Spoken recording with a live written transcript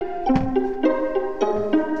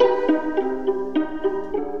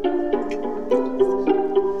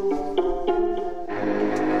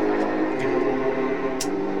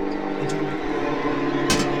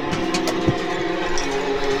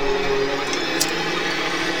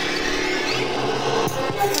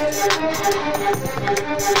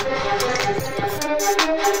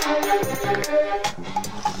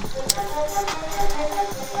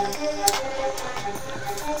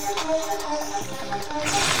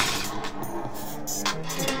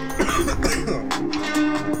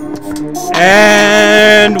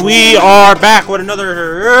And we are back with another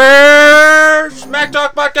Smack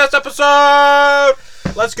Talk Podcast episode.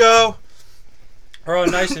 Let's go. We're all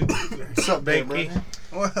nice and What's up, bakey.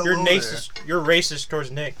 Well, You're racist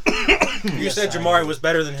towards Nick. You Yes, said I Jamari am. was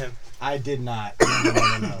better than him. I did not.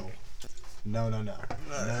 No.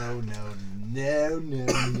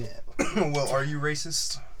 Well, are you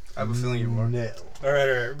racist? I have a feeling you are. No. All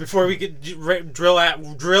right. Before we get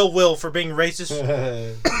drill Will for being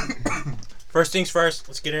racist. First things first.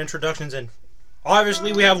 Let's get introductions in.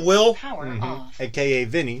 Obviously, we have Will, Power off. AKA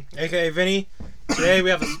Vinny. aka Vinny. Today we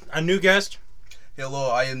have a new guest. Hello,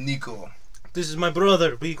 I am Nico. This is my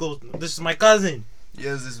brother. This is my cousin.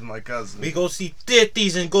 Yes, this is my cousin. We go see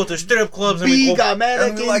titties and go to strip clubs and we Big go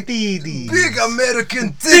American like titties. Big American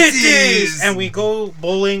titties titties! and we go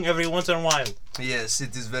bowling every once in a while. Yes,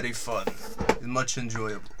 it is very fun. It's much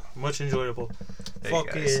enjoyable. Much enjoyable. Hey,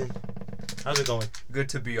 Fucking. How's it going? Good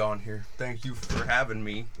to be on here. Thank you for having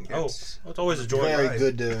me. It's always a joy. Very Right.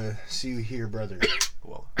 good to see you here, brother.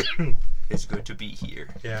 Well, it's good to be here.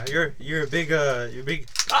 Yeah, you're a big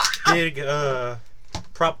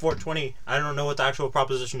Prop 420. I don't know what the actual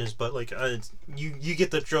proposition is, but like you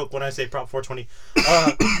get the joke when I say Prop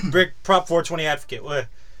 420. Big Prop 420 advocate.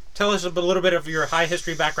 Tell us a little bit of your high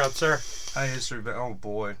history background, sir. High history, but oh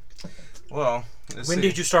boy. Well, When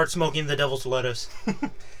did you start smoking the devil's lettuce?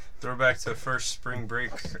 Throwback to first spring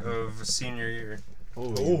break of senior year.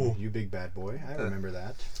 Oh, Ooh. you big bad boy. I remember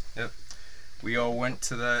that. We all went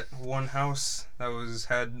to that one house that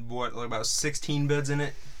had about 16 beds in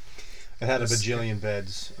it. It had a bajillion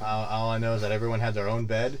beds. All I know is that everyone had their own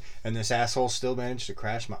bed, and this asshole still managed to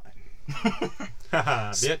crash mine.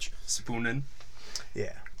 Haha, bitch. Spooning.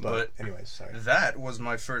 Yeah. But anyways, sorry. That was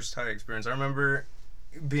my first high experience. I remember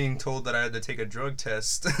being told that I had to take a drug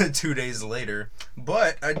test 2 days later,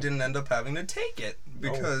 but I didn't end up having to take it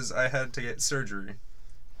because I had to get surgery.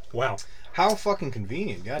 Wow. How fucking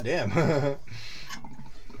convenient. Goddamn.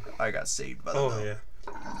 I got saved by the Oh bell. yeah.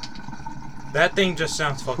 That thing just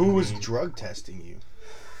sounds fucking. Who was mean. drug testing you?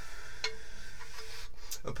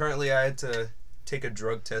 Apparently I had to take a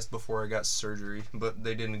drug test before I got surgery, but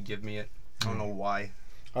they didn't give me it. I don't know why.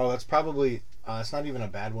 Oh, that's probably. It's not even a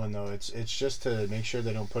bad one though. It's just to make sure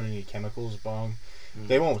they don't put any chemicals wrong.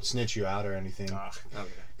 They won't snitch you out or anything. Okay.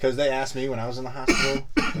 Because they asked me when I was in the hospital,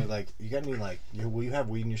 they're like, "You got any will you have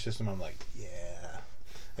weed in your system?" I'm like, "Yeah."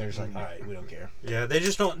 They're just like, "All right, we don't care." Yeah, they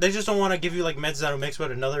just don't want to give you like meds that'll mix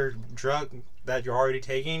with another drug that you're already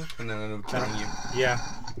taking. And then end up killing you. Yeah,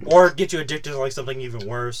 or get you addicted to like something even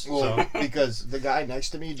worse. Well, So because the guy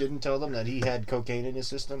next to me didn't tell them that he had cocaine in his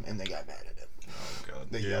system, and they got mad at him. Oh god.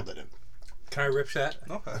 They yelled at him. can I rip that?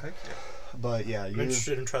 Okay, heck yeah. But yeah, I'm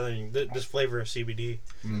interested in trying this flavor of CBD.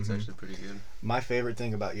 That's actually pretty good. my favorite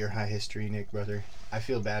thing about your high history, Nick, brother, I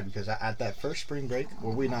feel bad because at that first spring break,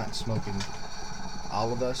 were we not smoking,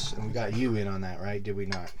 all of us, and we got you in on that, right? Did we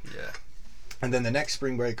not? Yeah. And then the next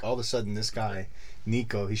spring break, all of a sudden, this guy,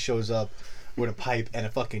 Nico, he shows up with a pipe and a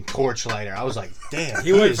fucking torch lighter. I was like, damn.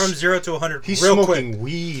 He went from 0 to 100 He's real smoking quick.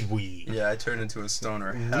 weed. Yeah, I turned into a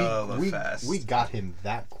stoner hella fast. We got him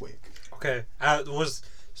that quick. Okay,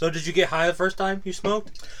 so did you get high the first time you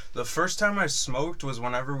smoked? The first time I smoked was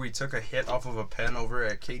whenever we took a hit off of a pen over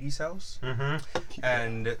at Katie's house. Mm-hmm.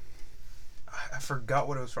 And I forgot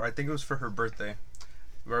what it was for. I think it was for her birthday.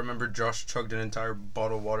 I remember Josh chugged an entire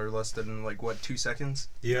bottle of water less than 2 seconds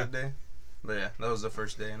Yeah. that day. But yeah, that was the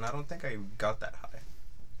first day, and I don't think I got that high.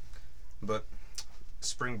 But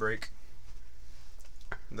spring break,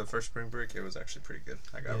 the first spring break, it was actually pretty good.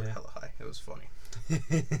 I got hella high. It was funny.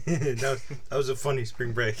 that was a funny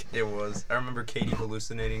spring break. It was. I remember Katie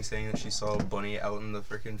hallucinating, saying that she saw a bunny out in the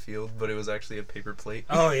freaking field, but it was actually a paper plate.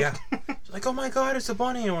 Oh yeah. She's like, oh my god, it's a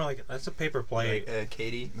bunny, and we're like, that's a paper plate.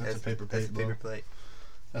 Katie, That's a paper that's plate, a paper bro. plate.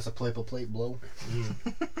 That's a playful plate blow.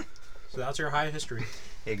 So that's your high history.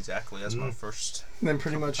 Exactly. That's my first. And then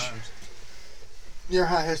pretty much times. your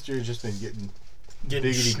high history has just been getting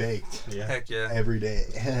biggity baked Yeah. Heck yeah. every day.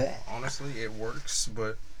 Honestly, it works,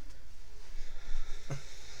 but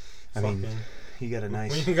I mean, Fucking- you got a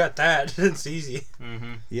nice. When you got that, it's easy.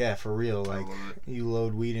 Mm-hmm. Yeah, for real. I Like love it. you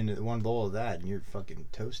load weed into one bowl of that, and you're fucking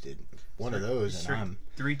toasted. One of those, and Sure. I'm.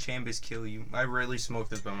 3 chambers kill you. I rarely smoke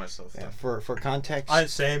this by myself. Yeah, Though. for context.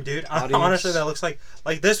 Same, dude. Audience. Honestly, that looks like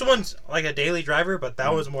this one's like a daily driver, but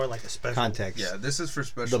that was more like a special. Context. Yeah, this is for The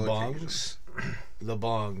special occasions. bongs. The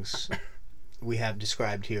bongs. We have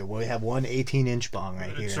described here. We have one 18-inch bong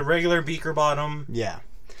right It's a here. regular beaker bottom. Yeah,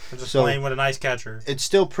 I'm just So- playing with a nice catcher. it's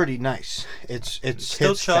still pretty nice. It's Still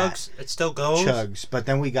hits fat. chugs. It still goes. Chugs. But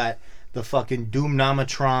then we got the fucking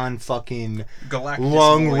Doomnometron fucking Galactus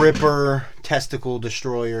lung Boy. ripper testicle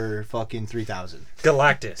destroyer fucking 3000.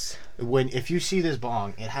 Galactus. If you see this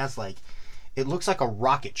bong, it has like, it looks like a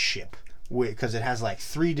rocket ship because it has like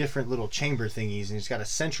 3 different little chamber thingies, and it's got a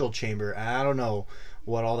central chamber. I don't know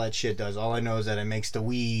what all that shit does. All I know is that it makes the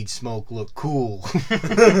weed smoke look cool.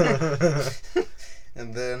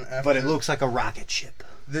 And then after But it looks like a rocket ship.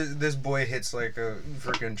 this boy hits like a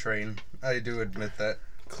freaking train. I do admit that.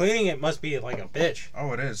 Cleaning it must be like a bitch.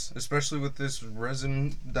 Oh, it is. Especially with this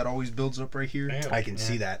resin that always builds up right here. Damn. I can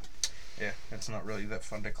see that. Yeah, it's not really that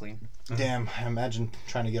fun to clean. Damn, imagine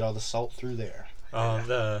trying to get all the salt through there.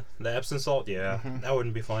 The Epsom salt, yeah, Mhm. that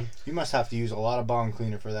wouldn't be fun. You must have to use a lot of bong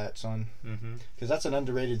cleaner for that, son. Mm-hmm. Because that's an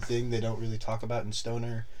underrated thing they don't really talk about in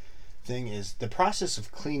stoner thing is the process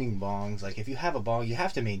of cleaning bongs. Like if you have a bong, you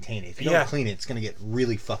have to maintain it. If you Yeah. don't clean it, it's gonna get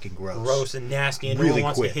really fucking gross. Gross and nasty, and no Really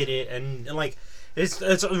one wants quick. to hit it, and like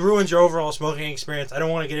it ruins your overall smoking experience. I don't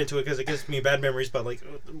want to get into it because it gives me bad memories. But like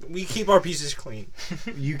we keep our pieces clean.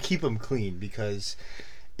 You keep them clean because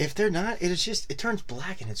if they're not, it turns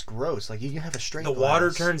black and it's gross. Like you can have a straight. The water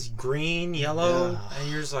glass. turns green, yellow, Ugh. and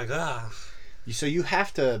you're just like So you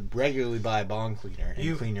have to regularly buy bong cleaner and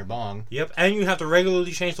You- clean your bong. Yep, and you have to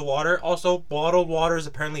regularly change the water. Also, bottled water is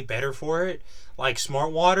apparently better for it, like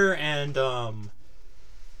Smart Water and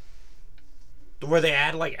where they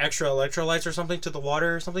add like extra electrolytes or something to the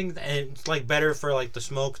water or something, and it's like better for like the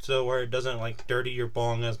smoke, so where it doesn't like dirty your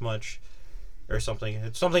bong as much or something.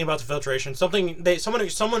 It's something about the filtration.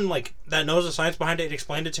 Someone like that knows the science behind it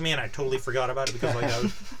explained it to me, and I totally forgot about it because like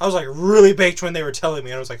I was like really baked when they were telling me,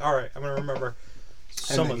 and I was like, all right, I'm gonna remember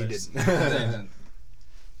some of then you this. didn't.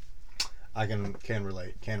 I can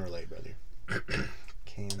relate, brother.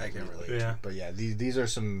 I can relate. Yeah. But yeah, these are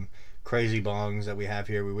some crazy bongs that we have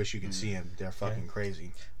here. We wish you could see them. They're fucking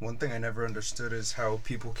crazy. One thing I never understood is how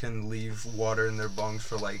people can leave water in their bongs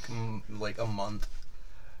for like a month,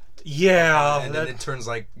 Yeah, and then it turns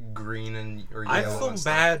like green and or yellow. I feel and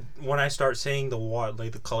stuff. bad when I start seeing the water,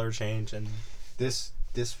 like the color change, and This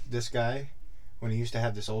guy, when he used to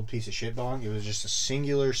have this old piece of shit bong, it was just a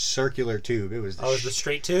singular circular tube. It was the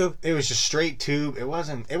straight tube. it was just straight tube. It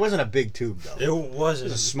wasn't a big tube though. It It wasn't.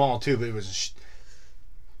 was a small tube.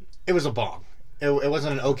 It was a bong. It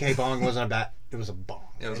wasn't an okay bong. It wasn't a bad. It was a bong.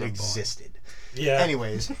 It was a bong. existed. Yeah.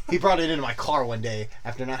 Anyways, he brought it into my car one day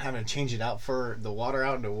after not having to change it out for the water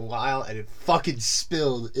out in a while, and it fucking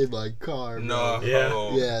spilled in my car. Bro. No.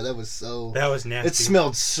 Yeah. Yeah, that was so. That was nasty. It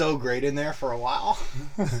smelled so great in there for a while.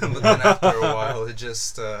 But then after a while, it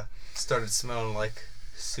just started smelling like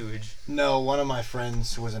sewage. No, one of my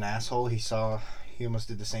friends was an asshole. He almost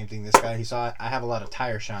did the same thing. This guy, he saw I have a lot of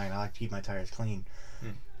tire shine. I like to keep my tires clean.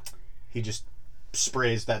 He just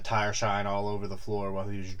sprays that tire shine all over the floor while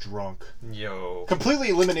he was drunk. Yo. Completely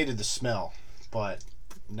eliminated the smell, but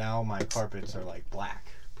now my carpets are like black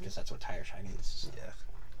because that's what tire shine is.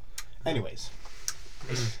 Yeah.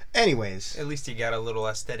 Anyways. At least you got a little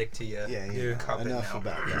aesthetic to you. Yeah. Carpet Enough now.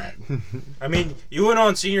 about that. I mean, you went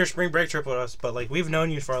on senior spring break trip with us, but like we've known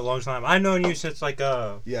you for a long time. I've known you since like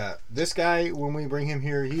Yeah, this guy, when we bring him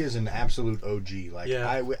here, he is an absolute OG. Like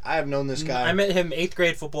Yeah. I have known this guy. I met him 8th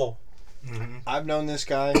grade football. Mm-hmm. I've known this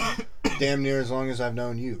guy damn near as long as I've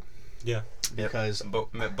known you. Yeah. Because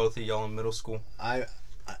Met both of y'all in middle school.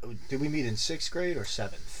 did we meet in 6th grade or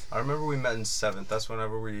 7th? I remember we met in 7th. That's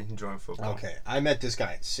whenever we joined football. Okay, I met this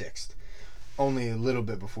guy in 6th, only a little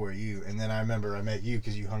bit before you, and then I remember I met you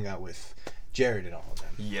because you hung out with Jared and all of them.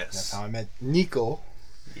 Yes. That's how I met Nico,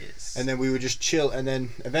 Yes. and then we would just chill, and then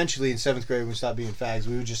eventually in 7th grade when we stopped being fags,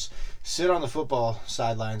 we would just sit on the football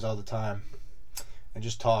sidelines all the time and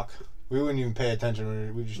just talk. We wouldn't even pay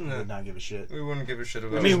attention. We just would not give a shit. We wouldn't give a shit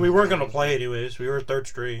about. I mean, we weren't gonna play anyways. We were 3rd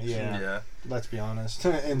street. Yeah, let's be honest.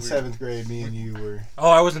 In 7th grade, me and you were Oh,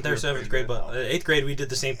 I wasn't there We were 7th pretty grade, good. but 8th grade we did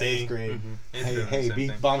the same 8th thing. grade. Mm-hmm.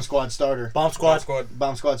 Hey, Bomb Squad starter. Bomb squad.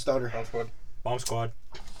 Bomb Squad starter. Bomb squad. Bomb squad.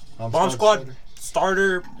 Bomb Bomb squad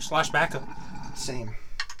starter. starter / backup. Same.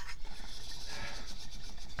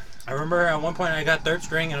 I remember at one point I got 3rd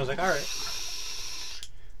string and I was like, all right.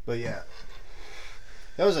 But yeah,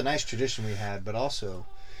 that was a nice tradition we had. But also,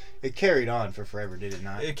 it carried on for forever, did it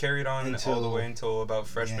not? It carried on all the way until about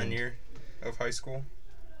freshman year of high school.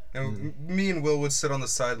 And me and Will would sit on the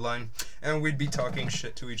sideline, and we'd be talking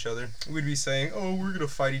shit to each other. We'd be saying, oh, we're going to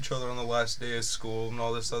fight each other on the last day of school and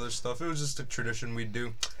all this other stuff. It was just a tradition we'd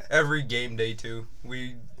do. Every game day, too.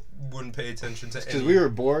 We wouldn't pay attention to Because we were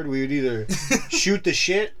bored, we would either shoot the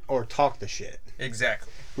shit or talk the shit.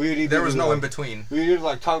 Exactly. We would either there was no in between. We would either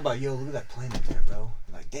like talk about, yo, look at that plane up there, bro.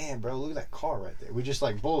 Like, damn, bro, look at that car right there. We just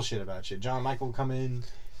like bullshit about shit. John Michael would come in,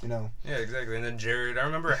 you know. Yeah, exactly. And then Jared. I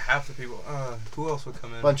remember half the people. Who else would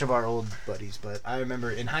come in? A bunch of our old buddies. But I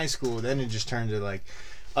remember in high school, then it just turned to like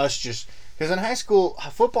us just. Because in high school,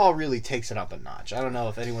 football really takes it up a notch. I don't know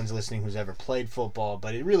if anyone's listening who's ever played football,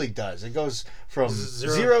 but it really does. It goes from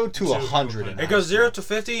 0 to 100. It goes 0 to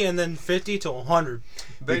 50 and then 50 to 100.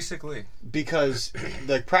 Basically. Because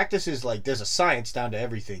the practice is like, there's a science down to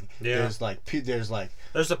everything. Yeah.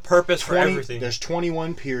 There's a purpose for everything. There's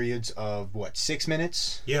 21 periods of, 6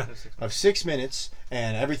 minutes? Yeah. Of 6 minutes,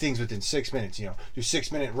 and everything's within 6 minutes. You know, do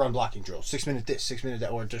 6 minute run blocking drills, 6 minute this, 6 minute that,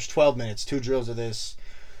 or there's 12 minutes, 2 drills of this.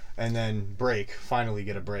 And then finally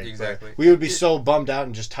get a break. Exactly. But we would be so bummed out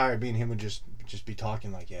and just tired. Me and him would just be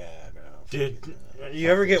talking like, yeah, bro. Did you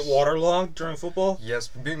ever get waterlogged during football? Yes,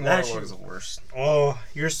 being waterlogged is the worst. Oh,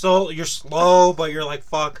 you're slow, but you're like,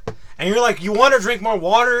 fuck. And you're like, you want to drink more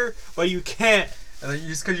water, but you can't. And then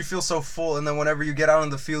just because you feel so full, and then whenever you get out in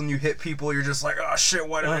the field and you hit people, you're just like, oh shit,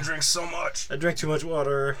 why did I drink so much? I drank too much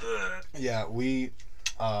water. Yeah, do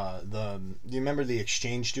you remember the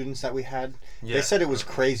exchange students that we had? Yeah. They said it was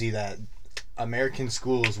crazy that American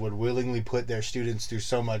schools would willingly put their students through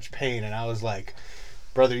so much pain, and I was like,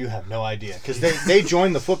 brother, you have no idea. Because they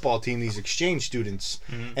joined the football team, these exchange students,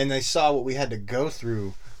 and they saw what we had to go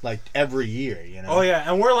through, like, every year, you know? Oh, yeah,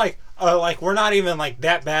 and we're like we're not even, like,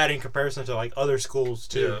 that bad in comparison to, like, other schools,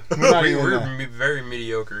 too. Yeah. We're very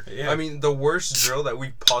mediocre. Yeah. I mean, the worst drill that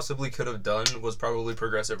we possibly could have done was probably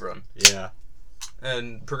progressive run. Yeah.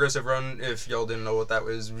 And progressive run, if y'all didn't know what that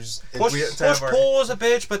was, push pull was a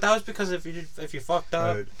bitch, but that was because if you fucked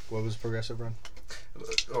up. What was progressive run?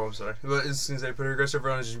 Oh, I'm sorry. But as soon as I put progressive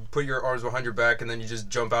run, is you put your arms behind your back and then you just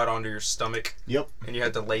jump out onto your stomach. Yep. And you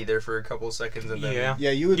had to lay there for a couple of seconds and then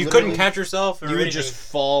you couldn't catch yourself. You would just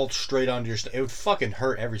fall straight onto your stomach. It would fucking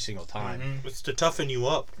hurt every single time. Mm-hmm. It's to toughen you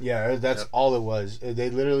up. Yeah, that's all it was. They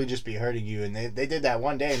literally just be hurting you, and they did that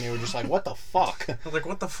one day, and they were just like, "What the fuck?" Like,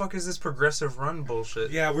 what the fuck is this progressive run bullshit?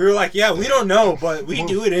 Yeah, we were like, we don't know, but we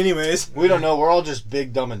do it anyways. We don't know. We're all just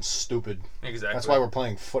big, dumb, and stupid. Exactly. That's why we're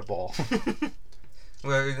playing football.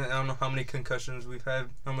 Well, I don't know how many concussions we've had,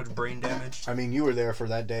 how much brain damage. I mean, you were there for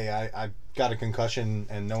that day. I got a concussion,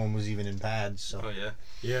 and no one was even in pads. So. Oh, yeah.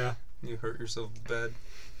 Yeah. You hurt yourself bad.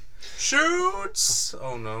 Shoots!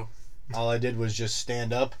 Oh, no. All I did was just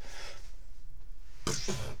stand up.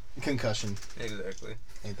 Concussion. Exactly.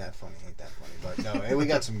 Ain't that funny. But no, hey, we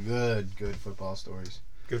got some good football stories.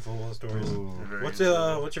 Good football stories. Ooh. What's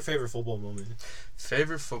your favorite football moment?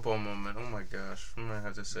 Favorite football moment? Oh, my gosh. What am I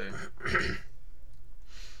have to say?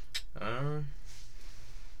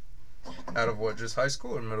 Out of what? Just high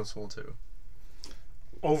school or middle school too?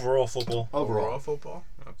 Overall football. Overall football?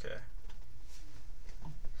 Okay.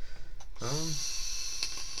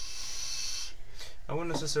 I wouldn't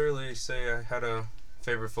necessarily say I had a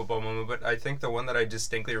favorite football moment, but I think the one that I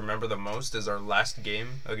distinctly remember the most is our last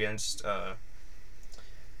game against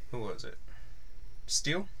who was it?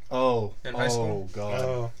 Steel? Oh, in high school? God.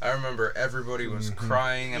 Oh. I remember everybody was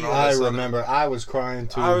crying and all I this remember. I was crying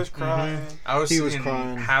too. I was crying. I was He seeing was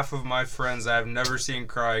crying. half of my friends I've never seen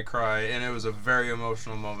cry, and it was a very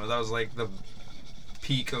emotional moment. That was like the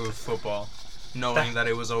peak of football, knowing that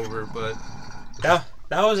it was over. But that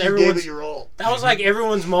was You everyone's. gave it your all. That was like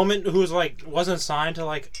everyone's moment. Who was like wasn't signed to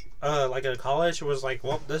like a college. It was like,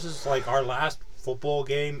 well, this is like our last football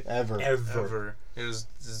game Ever. ever, it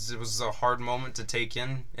was a hard moment to take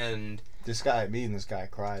in, and Me and this guy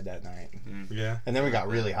cried that night. Yeah. And then we got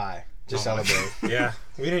really high to celebrate. Yeah.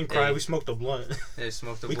 We didn't cry. Hey. We smoked a blunt. they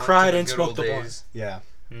smoked a We blunt cried to the and good smoked old a blunt. days. Yeah.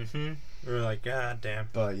 Mm-hmm. We were like, God damn.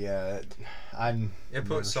 But yeah, I'm. It never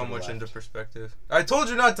put so should've much left. into perspective. I told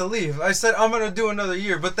you not to leave. I said I'm gonna do another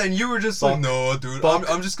year, but then you were just like, "No, dude,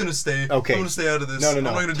 I'm just gonna stay. Okay. I'm gonna stay out of this. No. I'm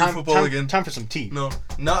not gonna do football again. Time for some tea. No,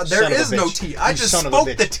 Son there of a is no bitch. tea. I You just son of a spoke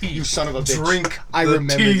bitch. the tea. You son of a bitch. Drink I the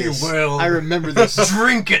remember tea, this. Will. I remember this.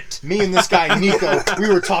 Drink it. Me and this guy Nico, we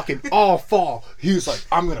were talking all fall. He was like,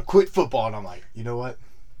 "I'm gonna quit football," and I'm like, "You know what?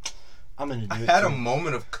 I'm gonna do it." I had too. a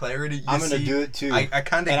moment of clarity. I'm gonna do it too. I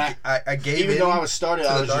kind of And I gave Even in though I was started, to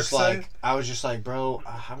I the was dark just side. like, bro,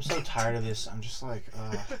 I'm so tired of this. I'm just like,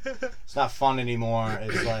 it's not fun anymore.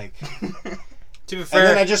 It's like To be And then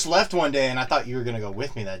fair, I just left one day, and I thought you were gonna go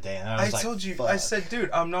with me that day. And I I was like, told you. Fuck. I said,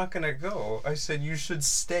 dude, I'm not gonna go. I said you should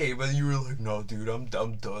stay, but you were like, no, dude, I'm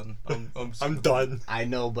done. I'm done. I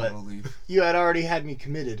know, I'm but gonna leave. you had already had me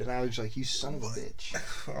committed, and I was like, you son of a bitch.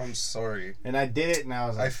 I'm sorry. And I did it, and I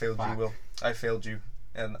was like, I failed fuck. you, Will. I failed you,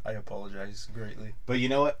 and I apologize greatly. But you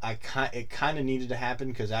know what? It kind of needed to happen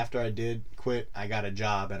because after I did quit, I got a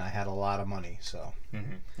job and I had a lot of money. So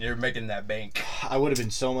You're making that bank. I would have been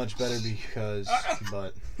so much better because,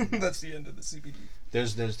 but That's the end of the CBD.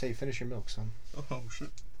 there's hey, finish your milk, son. Oh shit.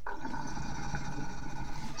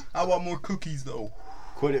 I want more cookies though.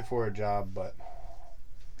 Quit it for a job, but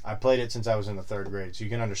I played it since I was in the 3rd grade, so you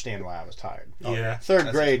can understand why I was tired. Yeah. Third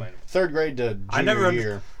That's grade explainable. to I junior never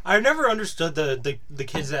year. I never understood the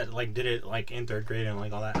kids that like did it like in 3rd grade and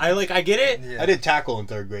like all that. I get it, Yeah. I did tackle in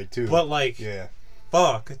 3rd grade too. but like yeah,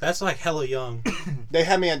 fuck, that's like hella young. they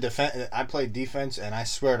had me at defense. I played defense, and I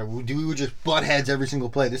swear to we would just butt heads every single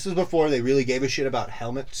play. This is before they really gave a shit about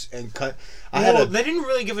helmets and cut. Well, they didn't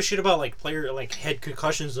really give a shit about like player like head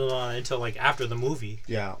concussions until like after the movie.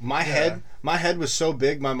 Yeah, my head was so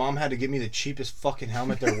big. My mom had to give me the cheapest fucking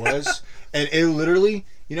helmet there was, and it literally,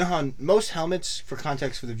 you know how most helmets, for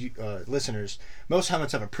context for the listeners, most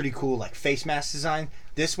helmets have a pretty cool like face mask design.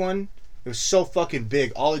 This one, it was so fucking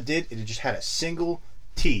big. All it did, it just had a single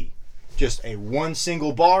T, just a one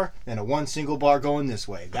single bar and a one single bar going this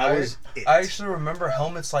way. That was it. I actually remember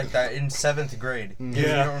helmets like that in 7th grade. Mhm. You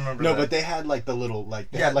Yeah. don't remember No, that. but they had like the little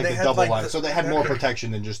like they Yeah, had like they the had, double like, line, the- so they had more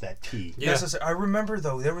protection than just that T. Yeah. Yes, I remember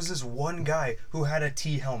though. There was this one guy who had a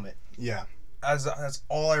T helmet. Yeah, That's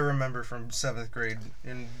all I remember from 7th grade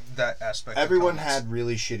in that aspect. everyone of helmets. had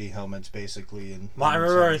really shitty helmets basically. And I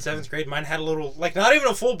remember in 7th grade, mine had a little like not even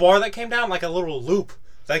a full bar that came down, like a little loop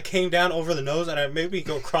that came down over the nose, and it made me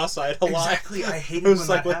go cross-eyed a lot. Exactly, I hated It was when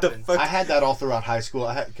like, that what happened. the fuck? I had that all throughout high school.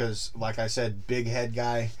 I had because, like I said, big head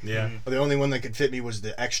guy. Yeah. The only one that could fit me was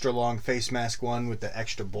the extra long face mask one with the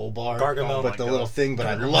extra bull bar. Gargamel. But my the God. little thing, but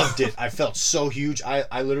I Gargamel. loved it. I felt so huge.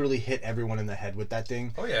 I literally hit everyone in the head with that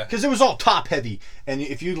thing. Oh yeah. Because it was all top heavy. And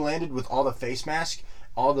if you landed with all the face mask,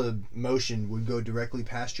 all the motion would go directly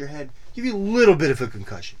past your head. Give you a little bit of a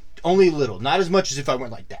concussion. Only a little. Not as much as if I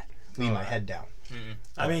went like that. Lean my head down.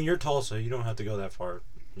 I mean, you're tall, so you don't have to go that far.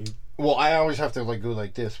 Well, I always have to like go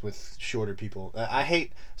like this with shorter people. I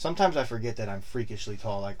hate. Sometimes I forget that I'm freakishly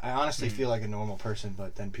tall. Like I honestly feel like a normal person,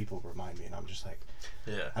 but then people remind me, and I'm just like,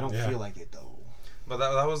 Yeah. I don't Yeah. feel like it though. But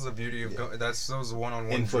that was the beauty of those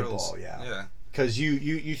one-on-one In drills. football, yeah. Yeah. Because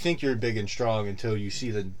you think you're big and strong until you see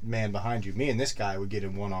the man behind you. Me and this guy would get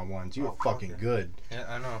in one-on-ones. You were fucking okay. good. Yeah,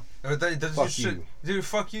 I know. Fuck you. Dude,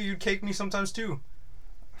 fuck you. You'd cake me sometimes too.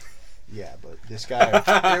 Yeah, but this guy.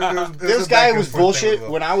 It This a guy back was and forth bullshit.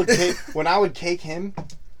 thing, When I would cake him,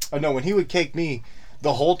 or no, when he would cake me,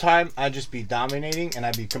 the whole time I'd just be dominating and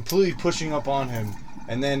I'd be completely pushing up on him,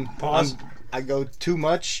 and then Pause. I go too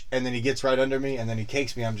much, and then he gets right under me, and then he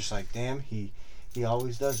cakes me. I'm just like, damn, he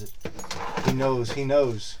always does it. He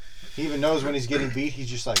knows. He even knows when he's getting beat. He's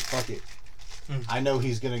just like, fuck it. I know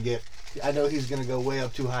he's gonna go way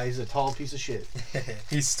up too high. He's a tall piece of shit.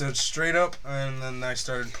 He stood straight up, and then I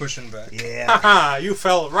started pushing back. Yeah. Haha, you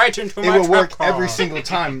fell right into It my would trap work car. every single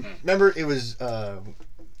time. Remember, it was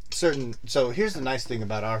certain. So here's the nice thing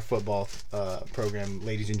about our football program,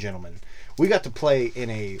 ladies and gentlemen. We got to play in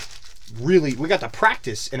we got to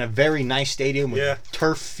practice in a very nice stadium with Yeah.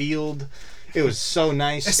 turf field. It was so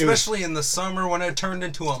nice. Especially in the summer when it turned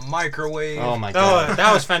into a microwave. Oh my Oh, god.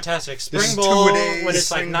 that was fantastic. Spring is Bowl two-a-days, when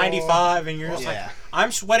it's like spring ball. 95 and you're just Yeah. like,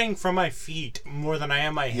 I'm sweating from my feet more than I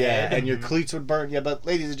am my Yeah, head. and your cleats would burn. Yeah, but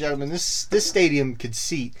ladies and gentlemen, this stadium could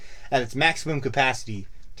seat at its maximum capacity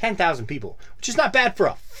 10,000 people, which is not bad for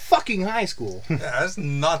a fucking high school. Yeah, that's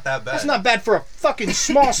not that bad. That's not bad for a fucking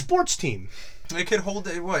small sports team. It could hold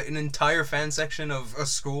an entire fan section of a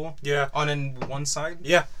school Yeah. on one side.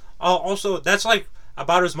 Yeah. Also, that's like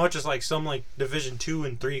about as much as like some like Division 2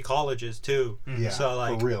 and 3 colleges too. Yeah, So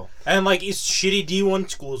like, for real. and like it's shitty D1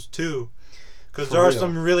 schools too, because For there are real.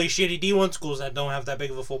 some really shitty D1 schools that don't have that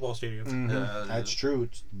big of a football stadium. Yeah, That's true.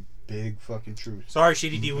 It's big fucking truth. Sorry,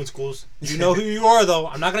 shitty D1 schools. You know who you are though.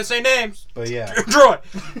 I'm not gonna say names, But yeah, Troy,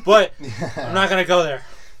 but I'm not gonna go there.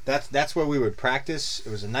 that's where we would practice.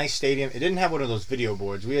 It was a nice stadium. It didn't have one of those video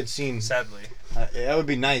boards. We had seen. Sadly. That would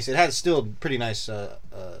be nice. It had still pretty nice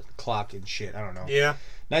clock and shit. I don't know. Yeah,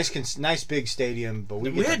 Nice big stadium. But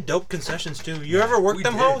we get had dope concessions too. You ever worked we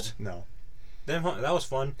them did. hoes? no. That was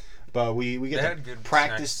fun. But we They get had to good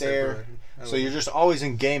practice snacks there. but- So you're just always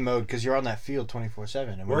in game mode because you're on that field 24/7.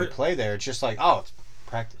 And when We're- you play there, it's just like, oh, it's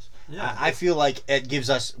practice. Yeah. I feel like it gives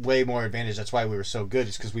us way more advantage. That's why we were so good.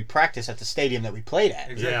 Is because we practiced at the stadium that we played at.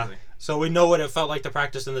 Exactly. So we know what it felt like to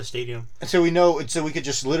practice in the stadium. And so we know. So we could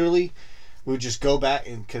just literally, we would just go back,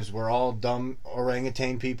 and because we're all dumb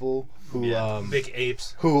orangutan people who Big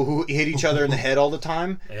apes. who hit each other in the head all the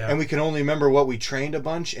time, Yeah. and we can only remember what we trained a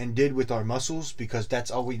bunch and did with our muscles because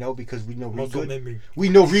that's all we know. Because we know read Muscle good. memory. We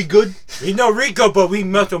know read good. We know Rico, but we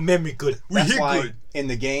muscle memory good. That's hit why good. in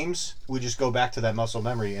the games we just go back to that muscle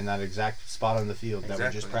memory in that exact spot on the field that we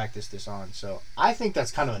just Exactly. practiced this on. So I think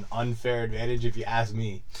that's kind of an unfair advantage if you ask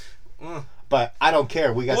me. Mm. But I don't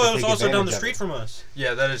care. We got Well, to it was take also down advantage the of street it. from us.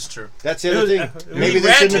 Yeah, that is true. That's the other thing. Maybe we they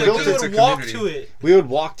ran shouldn't to have it. built We It's it. would a walk community. to it. We would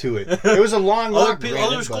walk to it. It was a long walk. Other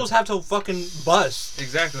granted, schools but have to fucking bus.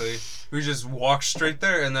 Exactly. We just walk straight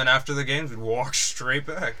there, and then after the games, we'd walk straight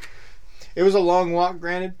back. it was a long walk.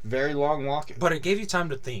 Granted, very long walk. But it gave you time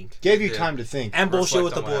to think. Gave you Yeah. time to think. And bullshit Reflect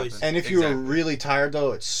with the on what boys. happened. And if you were Exactly. really tired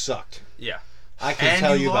though, it sucked. Yeah. I can And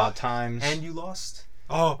tell you you about lost. times. And you lost.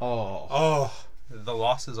 Oh. Oh. Oh. The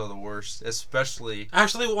losses are the worst, especially.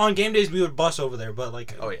 Actually, on game days, we would bus over there, but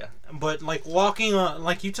like. Oh yeah. But like walking,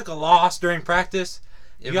 like you took a loss during practice.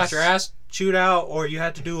 You got your ass chewed out, or you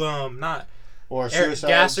had to do Or air, suicides.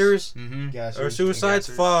 gassers Mm-hmm. Gassers. or suicides.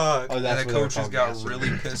 gassers. Fuck. Oh, And that's the what they were coaches called, got gassers. really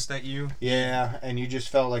pissed at you. Yeah, and you just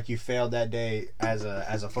felt like you failed that day as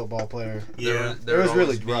a football player. Yeah. There It was would really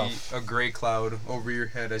always be rough. a gray cloud over your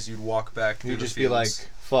head as you'd walk back. through You'd the just be like, fields.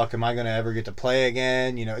 "Fuck, am I gonna ever get to play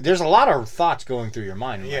again?" You know, there's a lot of thoughts going through your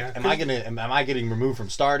mind. Like, Yeah. am I getting removed from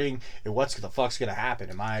starting? And what's the fuck's gonna happen?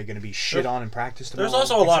 Am I gonna be shit on in practice tomorrow? There's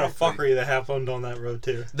also a lot of Exactly. fuckery that happened on that road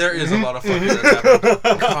too. There is a lot of fucking that's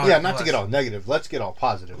happening. God yeah, not to bless. get all negative. Let's get all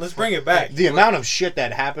positive. Let's bring it back. The amount of shit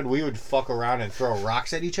that happened, we would fuck around and throw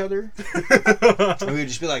rocks at each other. And we would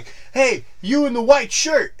just be like, "Hey, you in the white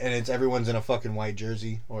shirt," and it's everyone's in a fucking white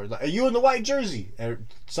jersey, or like, "Are you in the white jersey?" And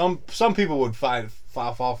some people would fall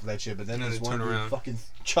off of that shit, but then And this they one turn dude around. fucking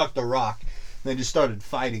chucked a rock, and then just started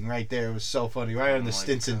fighting right there. It was so funny, right on the my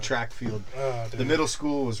Stinson God. track field. Oh, The dude. middle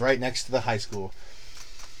school was right next to the high school.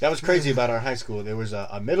 That was crazy about our high school. There was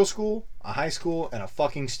a middle school, a high school, and a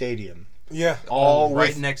fucking stadium, Yeah. all right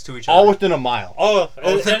with, next to each all other. within a mile. Oh,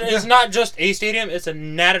 Oh, and it's not just a stadium; it's a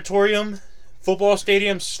natatorium, football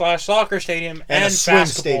stadium / soccer stadium, And a swim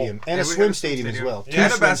basketball. stadium. And Yeah, a we swim had a swim stadium as stadium. well. Yeah, Two and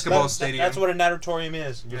a swim basketball stadiums. stadium. That's what a natatorium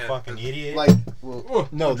is. You Yeah. fucking idiot.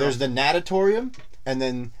 Like, no, there's the natatorium, and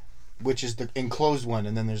then, which is the enclosed one,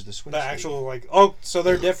 and then there's the swim the stadium. actual like. Oh, so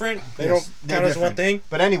they're different. They Yes, don't they're count as one different. thing.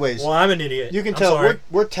 But anyways, Well, I'm an idiot. you can I'm tell sorry.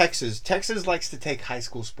 we're Texas. Texas likes to take high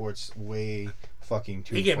school sports way fucking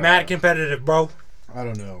too You get far. mad competitive, bro. I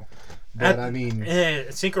don't know. But I mean,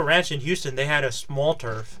 At Cinco Ranch in Houston, they had a small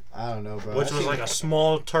turf, I don't know, bro. which was like a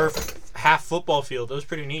small turf half football field. It was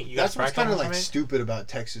pretty neat. You That's guys what's practice kind of on like it? stupid about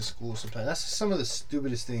Texas schools sometimes. That's some of the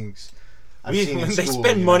stupidest things I've We, seen in they school.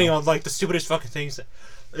 spend you money know? on like the stupidest fucking things.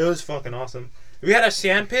 It was fucking awesome. We had a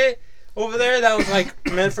sand pit over there that was like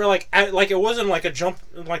meant for like it wasn't like a jump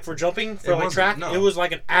like for jumping for It like wasn't, track. no. It was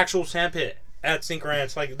like an actual sand pit at Sink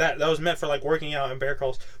Ranch. Like that was meant for like working out and bear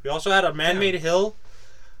crawls. We also had a man-made hill.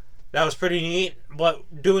 That was pretty neat,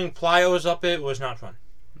 but doing plyos up it was not fun.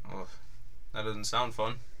 Oh, that doesn't sound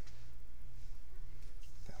fun.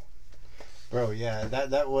 Bro, yeah,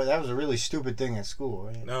 that was a really stupid thing at school,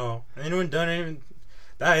 right? No, anyone done anything?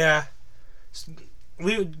 That yeah.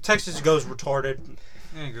 Texas goes retarded.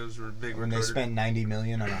 Yeah, it goes for big. When they retarded. spent $90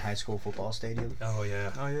 million on a high school football stadium. Oh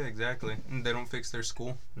yeah. Oh yeah, exactly. And they don't fix their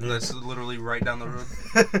school. Yeah. That's literally right down the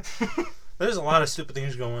road. There's a lot of stupid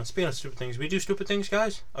things going on. Speaking of stupid things, we do stupid things,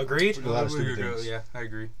 guys. Agreed. A lot of stupid things. Yeah, I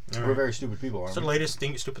agree. We're very stupid people, What's aren't the we? latest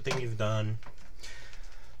stupid thing you've done?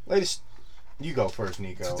 Latest, you go first,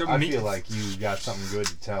 Nico. To I me- feel like you got something good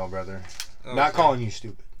to tell, brother. Okay. Not calling you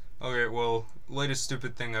stupid. Okay, well, latest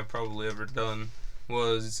stupid thing I've probably ever done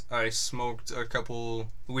was I smoked a couple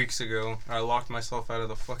weeks ago. I locked myself out of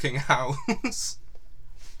the fucking house.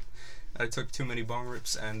 I took too many bong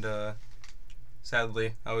rips, and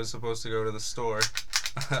sadly, I was supposed to go to the store,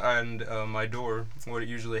 and my door, what it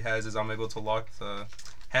usually has is I'm able to lock the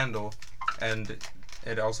handle, and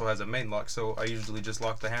it also has a main lock, so I usually just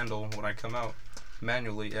lock the handle when I come out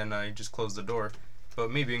manually, and I just close the door. But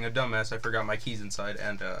me being a dumbass, I forgot my keys inside,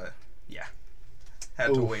 and yeah,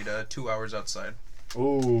 had to Oof. wait 2 hours outside.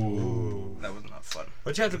 Ooh. That was not fun.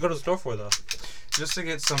 What'd you have to go to the store for, though? Just to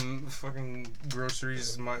get some fucking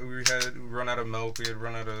groceries. We had run out of milk. We had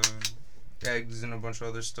run out of eggs and a bunch of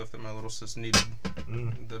other stuff that my little sis needed.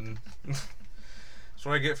 Then that's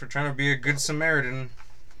what I get for trying to be a good Samaritan.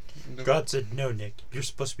 God said, no, Nick. You're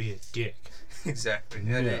supposed to be a dick. Exactly.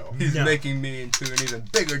 No. And he's No. making me into an even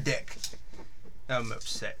bigger dick. I'm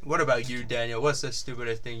upset. What about you, Daniel? What's the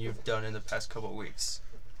stupidest thing you've done in the past couple of weeks?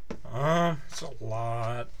 It's a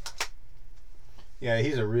lot. Yeah,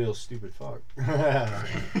 he's a real stupid fuck.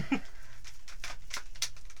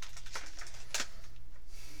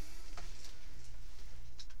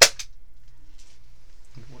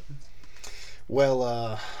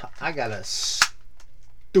 Well, I got a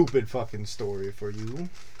stupid fucking story for you.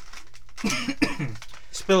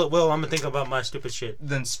 Spill it, Will. I'm gonna think about my stupid shit.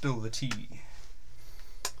 Then spill the tea.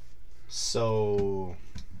 So,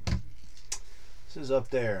 this is up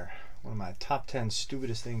there. One of my top 10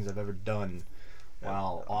 stupidest things I've ever done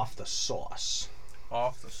while off the sauce.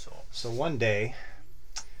 Off the sauce. So one day,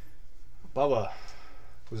 Bubba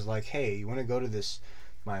was like, "Hey, you want to go to this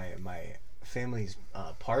my family's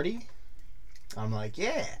party?" I'm like,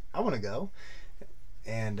 "Yeah, I want to go."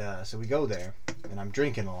 And so we go there, and I'm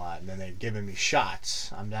drinking a lot, and then they're giving me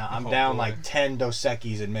shots. I'm down boy. like 10 Dos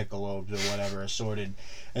Equis and Michelobs or whatever assorted,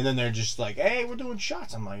 and then they're just like, "Hey, we're doing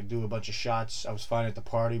shots." I'm like, do a bunch of shots. I was fine at the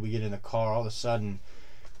party. We get in the car. All of a sudden,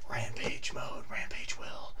 rampage mode. Rampage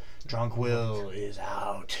Will. Drunk Will is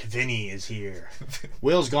out. Vinny is here.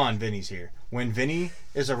 Will's gone. Vinny's here. When Vinny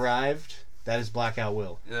is arrived, that is Blackout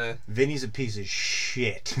Will. Yeah. Vinny's a piece of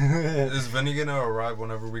shit. Is Vinny gonna arrive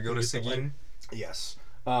whenever we go to Seguin? Yes.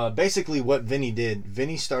 Basically, what Vinny did,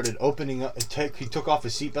 Vinny started opening up. He took off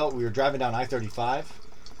his seatbelt. We were driving down I-35.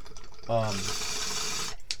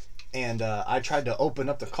 And I tried to open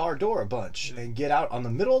up the car door a bunch and get out on the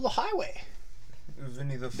middle of the highway.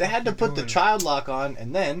 Vinny, They had to put the child lock on,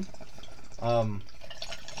 and then,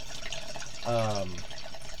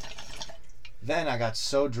 then I got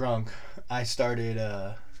so drunk, I started.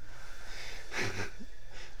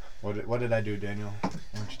 What did I do, Daniel? Why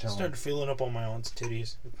don't you tell me? Started feeling up on my aunt's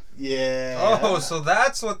titties. Yeah. Oh, so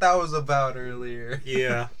that's what that was about earlier.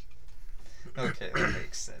 Yeah. Okay, that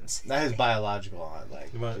makes sense. Not his biological aunt, like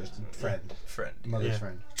But- just friend, Friend. mother's Yeah.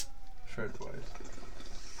 friend. Friend wise.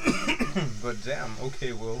 But damn,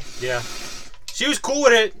 okay, Will. Yeah. She was cool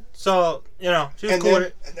with it, so, you know, she was cool with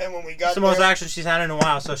it. And then when we It's got the most there, action she's had in a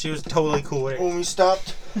while, so she was totally cool with it. when we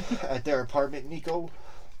stopped at their apartment, Nico,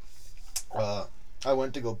 I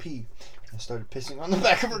went to go pee. I started pissing on the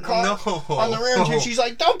back of her car. No. On the rear end, she's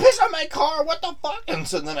like, "Don't piss on my car! What the fuck?" And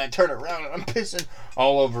so then I turn around and I'm pissing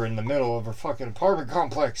all over in the middle of her fucking apartment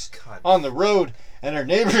complex God. on the road, and her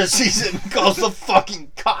neighbor sees it and calls the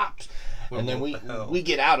fucking cops. And then What the hell? we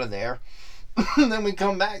get out of there. And then we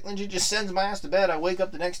come back, and she just sends my ass to bed. I wake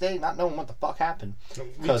up the next day not knowing what the fuck happened,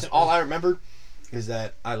 because all I remember is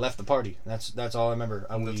that I left the party. That's all I remember.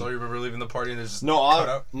 That's all you remember leaving the party and there's just No, cut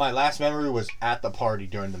out? my last memory was at the party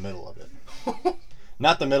during the middle of it.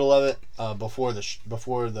 Not the middle of it. Before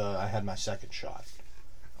I had my second shot.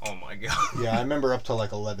 Oh my god. Yeah, I remember up to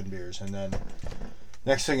like 11 beers, and then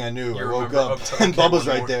next thing I knew, You I woke remember up up to, and okay, Bubba's one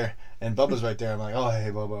right more. there. And Bubba's right there. I'm like, "Oh, hey,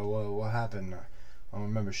 Bubba, what happened? I don't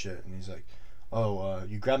remember shit." And he's like, "Oh,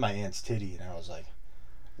 you grabbed my aunt's titty," and I was like,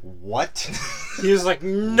 "What?" He was like,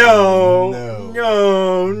 no.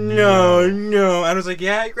 No. And I was like,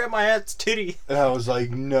 yeah, you grabbed my aunt's titty. And I was like,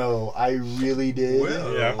 "No, I really did."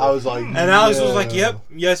 Well. Yeah. I was like, And Alex was like, "No." yep,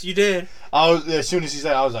 yes, you did. As soon as he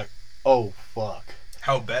said it, I was like, "Oh, fuck."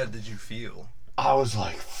 How bad did you feel? I was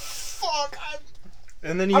like, "Fuck."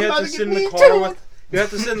 And then you I'm had about to to sit get in the me car too. with. You had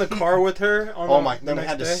to sit in the car with her. On Oh the, my! the Then we next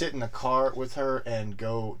had to day? sit in the car with her and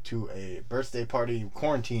go to a birthday party,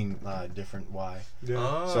 quarantine, different why.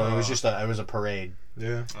 Yeah. So it was just it was a parade.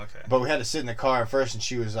 Yeah. Okay. But we had to sit in the car at first, and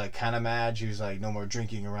she was like kind of mad. She was like, "No more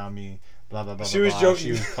drinking around me." Blah blah blah. She blah, was blah. joking.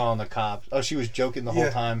 She was calling the cops. Oh, she was joking the whole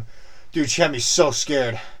Yeah. time. Dude, she had me so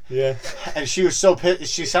scared, Yeah. and she was so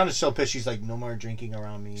pissed. She sounded so pissed. She's like, "No more drinking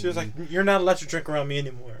around me." She was like, you're not allowed to drink around me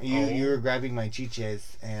anymore. You were grabbing my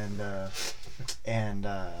chiches and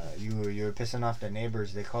you were pissing off the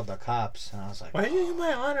neighbors. They called the cops, and I was like, Why do you give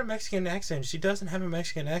my aunt a Mexican accent? She doesn't have a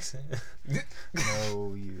Mexican accent.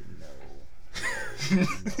 "No, you no."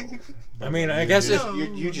 I mean, I You're guess just, it's-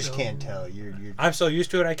 you just can't tell. You're I'm so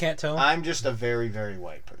used to it, I can't tell. I'm just a very very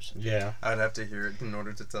white person. Yeah. I'd have to hear it in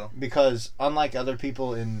order to tell. Because unlike other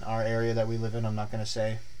people in our area that we live in, I'm not gonna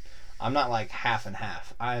say, I'm not like half and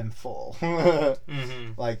half. I'm full.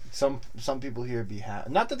 Mm-hmm. Like some people here be half.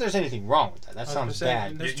 Not that there's anything wrong with that. That sounds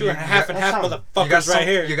bad. There's You- two and a you half got- and that half sounds- motherfuckers right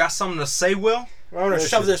here. You got something to say, Will? I'm gonna Listen.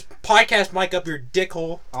 shove this podcast mic up your dick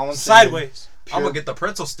hole All I'm saying- sideways. I'm gonna get the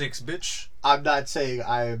pretzel sticks, bitch. I'm not saying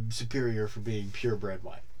I'm superior for being purebred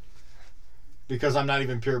white. Because I'm not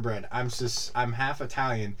even purebred. I'm half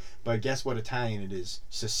Italian, but guess what Italian it is?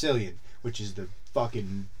 Sicilian, which is the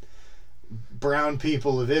fucking brown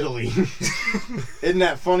people of Italy. Isn't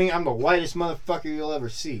that funny? I'm the whitest motherfucker you'll ever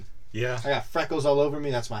see. Yeah. I got freckles all over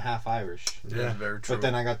me. That's my half Irish. Yeah. That's very true. But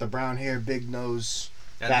then I got the brown hair, big nose,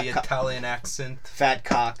 and fat the Italian accent. fat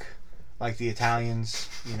cock, like the Italians,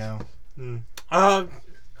 you know. All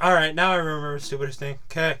right. Now I remember the stupidest thing.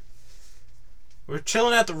 Okay. We're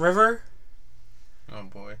chilling at the river, Oh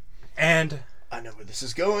boy. and I know where this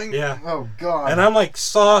is going. Yeah. Oh God. I'm like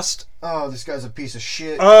sauced Oh, this guy's a piece of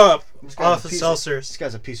shit. up This guy's off a of piece seltzers. This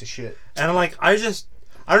guy's a piece of shit. And I'm like, I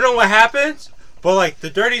don't know what happened, but like the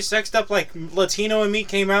dirty, sexed up like Latino in me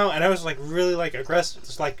came out, and I was like really like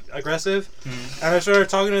aggressive, and I started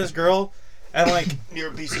talking to this girl, and like You're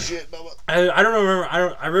a piece of shit, Bubba. I don't remember,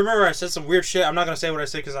 I remember I said some weird shit. I'm not gonna say what I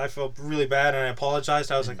said because I felt really bad, and I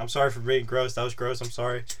apologized. I was like, I'm sorry for being gross. That was gross. I'm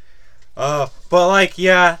sorry. But like,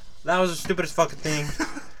 yeah, that was the stupidest fucking thing.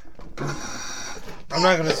 I'm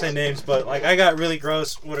not gonna say names, but like I got really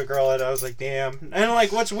gross with a girl, and I was like, damn. And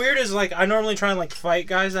like, what's weird is like I normally try and like fight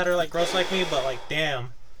guys that are like gross like me, but like,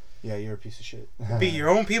 damn, Yeah, you're a piece of shit. be your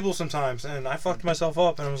own people sometimes. And I fucked myself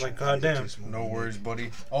up, and I was like, god damn. No worries,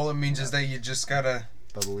 buddy. All it means is that you just gotta.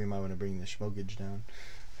 Bubba, we might want to bring the schmogage down.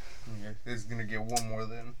 Yeah, it's gonna get one more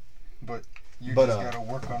then, but you But, just gotta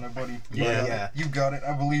work on it, buddy. You Yeah. got it. Yeah. You got it.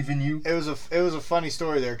 I believe in you. It was a funny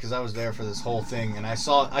story there because I was there for this whole thing, and I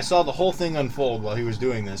saw the whole thing unfold while he was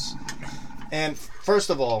doing this. And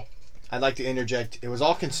first of all, I'd like to interject. It was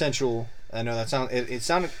all consensual. I know that it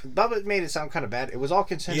sounded. Bubba made it sound kind of bad. It was all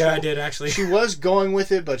consensual. Yeah, I did actually. She was going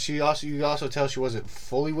with it, but you also tell she wasn't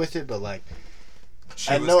fully with it. But like,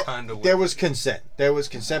 She was kind of. there was consent. There was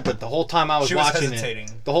consent, but the whole time I was She was watching hesitating.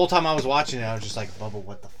 it, the whole time I was watching it, I was just like, Bubba,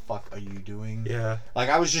 what the fuck are you doing? Yeah, Like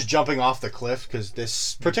I was just jumping off the cliff because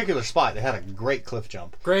this particular spot they had a great cliff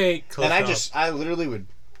jump. great. Cliff And notes. I literally would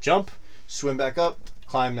jump, swim back up,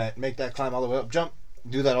 make that climb all the way up, jump,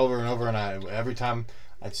 do that over and over, and every time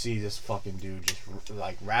I'd see this fucking dude just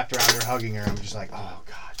like wrapped around her, hugging her, I'm just like, oh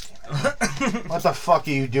god, damn it. What the fuck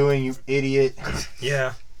are you doing, you idiot?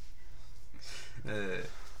 Yeah.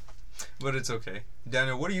 But it's okay.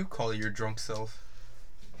 Daniel, what do you call your drunk self?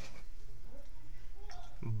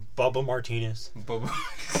 Bubba Martinez. Bubba.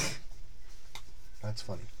 That's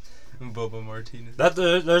funny. Bubba Martinez.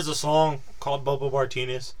 There's a song called Bubba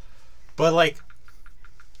Martinez, but like,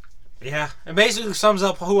 yeah, it basically sums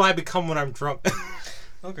up who I become when I'm drunk.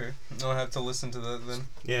 Okay, I'll have to listen to that then.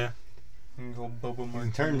 Yeah. You go Bubba He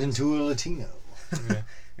Martinez. turned into a Latino. Yeah.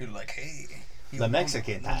 You're like, hey. The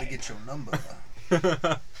Mexican Let me type. get your number.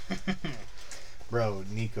 Bro,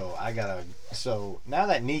 Nico, so now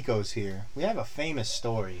that Nico's here, we have a famous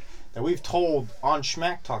story that we've told on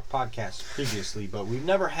Schmack Talk podcast previously, but we've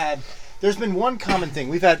never had. There's been one common thing.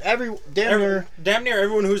 We've had Damn near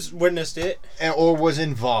everyone who's witnessed it, or was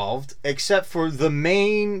involved, except for the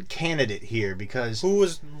main candidate here, because who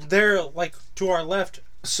was there like to our left.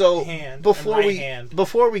 so hand before and we right hand.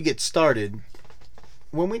 before we get started,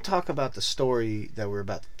 when we talk about the story that we're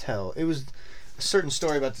about to tell, it was a certain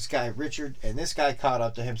story about this guy Richard, and this guy caught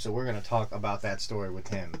up to him, so we're going to talk about that story with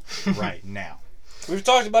him right now. We've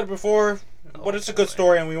talked about it before, but it's a good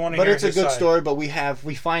story, and we want to But hear it's a his good side. story. But we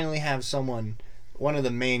finally have one of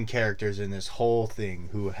the main characters in this whole thing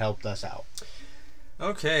who helped us out.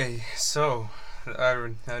 Okay, so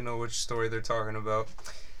I know which story they're talking about.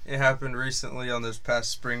 It happened recently on this past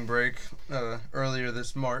spring break, earlier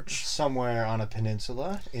this March, Somewhere on a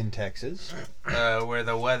peninsula in Texas. where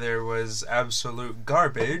the weather was absolute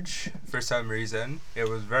garbage for some reason. It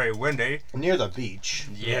was very windy. Near the beach.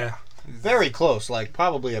 Yeah. Very close, like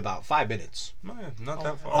probably about 5 minutes. No, not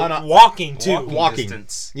that Oh, far. no. walking too. Walking.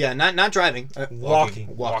 Distance. Yeah, not driving.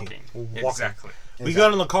 Walking. Walking. Exactly. We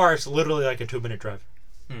got in the car. It's literally like a 2-minute drive.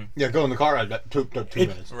 Yeah, go in the car. 2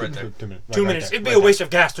 minutes. Right there. 2 minutes. 2 minutes. It'd be a waste of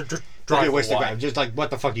gas to drive. It'd be a waste for of a while. time. Just like, what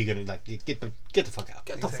the fuck are you gonna like? Get the fuck out.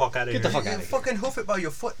 Get the fuck out of Get here. the fuck You out of here. fucking hoof it by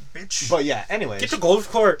your foot, bitch. But yeah, anyways. Get to golf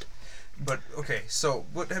court. But okay, so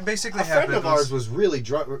what basically a friend happened of ours was really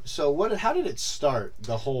drunk. So how did it start?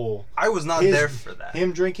 The whole I was not there for that.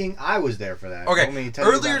 him drinking. I was there for that. Want me Okay, to tell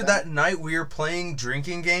you earlier about that night we were playing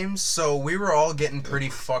drinking games, so we were all getting pretty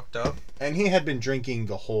fucked up. And he had been drinking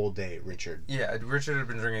the whole day, Richard. Yeah, Richard had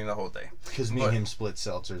been drinking the whole day. Because me But- and him split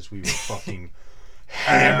seltzers. We were fucking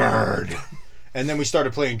hammered. And then we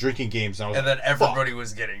started playing drinking games, and I was And then like, everybody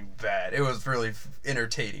was getting bad. It was really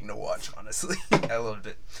entertaining to watch, honestly. I loved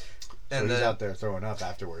it. So And he's then, out there throwing up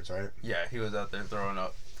afterwards, right? yeah, he was out there throwing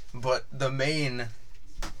up. But the main,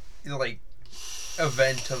 like,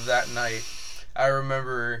 event of that night, I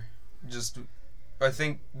remember I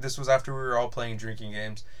think this was after we were all playing drinking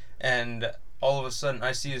games, and all of a sudden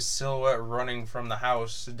I see a silhouette running from the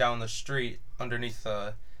house down the street underneath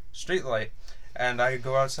the street light, and I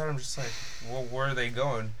go outside. I'm just like, well, where are they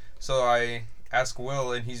going? So I ask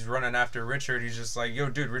Will, and he's running after Richard. He's just like, yo,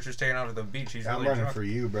 dude, Richard's taking out to the beach. He's I'm really running drunk. for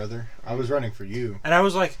you, brother. I was running for you. And I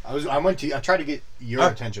was like, I tried to get your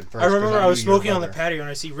attention first. I remember 'cause I was knew you were smoking on the brother. patio and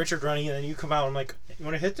I see Richard running and then you come out. I'm like, you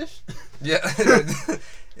want to hit this? Yeah.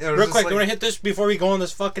 Real quick, you want to hit this before we go on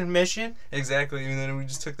this fucking mission? Exactly, and then we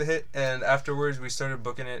just took the hit, and afterwards we started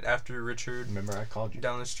booking it after Richard Remember, I called you.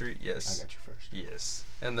 down the street. I Yes. got you first. Yes.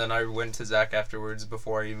 And then I went to Zach afterwards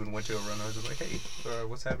before I even went to a run. I was just like, hey,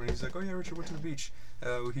 what's happening? He's like, oh yeah, Richard went to the beach.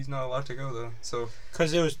 He's not allowed to go though. So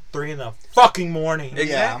Because it was 3 in the fucking morning.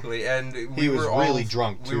 exactly, and we He was were really all,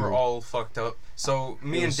 drunk, We were too. all fucked up. So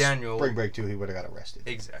me It and was Daniel. Spring break too. He would have got arrested.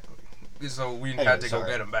 Exactly. So we Anyway, had to go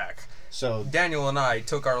sorry. get him back. So Daniel and I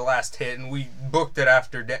took our last hit, and we booked it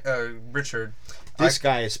after Richard. this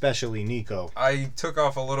guy, especially Nico, I took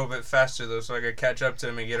off a little bit faster though, so I could catch up to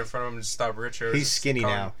him and get in front of him and stop Richard. he's skinny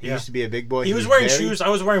now. He Yeah. used to be a big boy. He was wearing very- shoes. I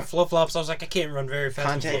was wearing flip flops. I was like, I can't run very fast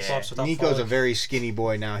with flip Context. flops without Nico's a falling. very skinny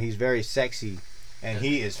boy now. He's very sexy, and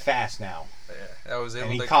he is fast now. Yeah, I was able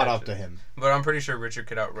And he to caught catch up it. to him. But I'm pretty sure Richard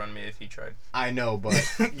could outrun me if he tried. I know, but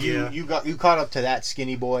Yeah. you caught up to that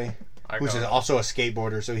skinny boy, I who's caught up. also a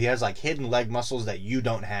skateboarder. So he has like hidden leg muscles that you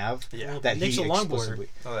don't have. Yeah. That Nick's he a longboarder. explicitly.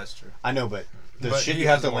 Oh, that's true. I know, but the But shit he you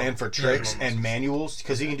have has to more- land for he has more tricks and muscles. manuals,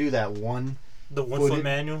 because he can do that one. The 1 foot Footed-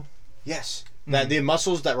 manual. Yes, that the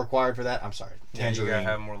muscles that required for that. I'm sorry, Yeah, you tangerine. gotta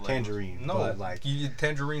have more leg Tangerine. muscles. No, but, like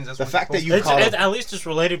tangerines. That's the what fact you're that you supposed caught up. At least it's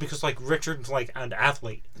related because like Richard's like an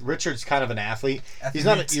athlete. Richard's kind of an athlete. He's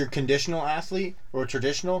not Athlete. your conditional athlete or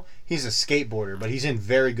traditional. He's a skateboarder, but he's in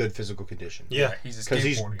very good physical condition. to- Yeah. he's a Because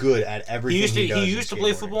he's skateboarder. good at everything He used to he does. he in used to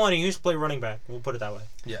play skateboarding. football and he used to play running back. We'll put it that way.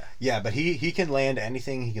 Yeah. Yeah, but he can land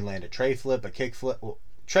anything. He can land a tray flip, a kick flip. Well,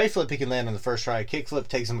 tray flip he can land on the first try. Kick flip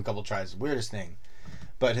takes him a couple tries. Weirdest thing.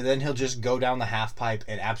 But then he'll just go down the half pipe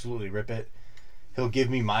and absolutely rip it. He'll give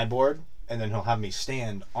me my board, and then he'll have me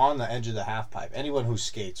stand on the edge of the half pipe. Anyone who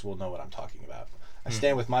skates will know what I'm talking about. I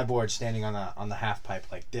stand with my board standing on the half pipe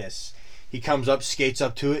like this. He comes up, skates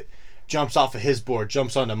up to it, jumps off of his board,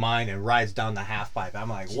 jumps onto mine, and rides down the half pipe. I'm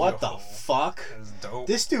like, what Yo. the fuck? That's dope.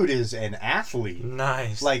 This dude is an athlete.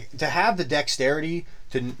 Nice. Like, to have the dexterity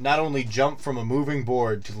to not only jump from a moving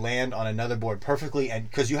board to land on another board perfectly, and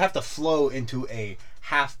because you have to flow into a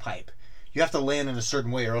half pipe. You have to land in a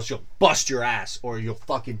certain way or else you'll bust your ass or you'll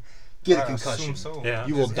fucking get a I concussion. assume so. Yeah.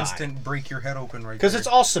 You will Just die. Instant break your head open right Because there. it's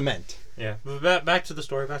all cement. yeah. But back to the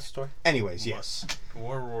story. Back to the story. Anyways, yes.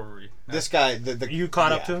 Where were we? This guy, the You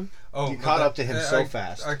caught up yeah. to him. Oh, You but caught that- up to him so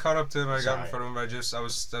fast. I caught up to him. I got Sorry. in front of him. I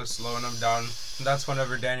was slowing him down. And that's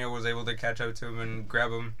whenever Daniel was able to catch up to him and grab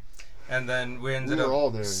him. And then we ended We were all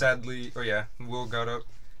up there. sadly. Oh yeah, Will got up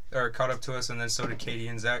or caught up to us, and then so did Katie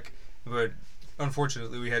and Zach. But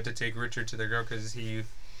unfortunately, we had to take Richard to the ground because he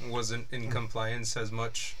wasn't in compliance as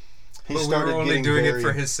much. He But we started were only getting doing very, it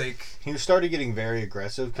for his sake. He started getting very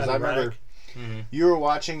aggressive because I remember Mhm. you were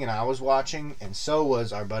watching and I was watching, and so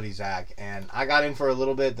was our buddy Zach. And I got in for a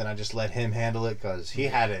little bit, then I just let him handle it because he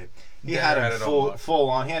had it. He Yeah, had had him it all. full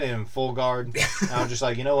on. He had him full guard. And I was just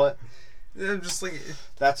like, you know what? Yeah, just like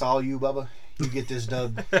That's all you, Bubba. You get this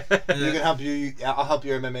dub. You can help you. I'll help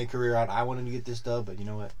your MMA career out. I wanted to get this dub, but you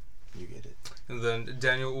know what? You get it. And then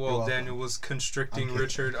Daniel, You're while welcome. Daniel was constricting I'm kidding,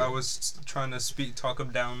 Richard, I'm I kidding. was trying to talk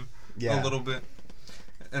him down Yeah. a little bit,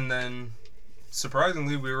 and then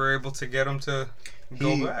surprisingly, we were able to get him to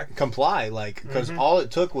go He back. comply, like, because all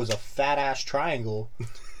it took was a fat ass triangle.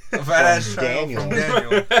 A fat ass from trial from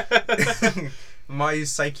Daniel. My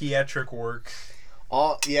psychiatric work,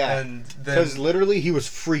 and Because then literally he was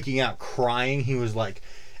freaking out, crying. He was like,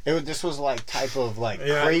 this was like type of like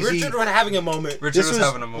Yeah. crazy. Richard was having a moment. Richard This was was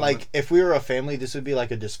having a moment. like if we were a family, this would be like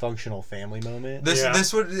a dysfunctional family moment. this Yeah.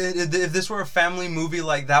 this would if this were a family movie,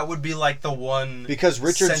 like that would be like the one Because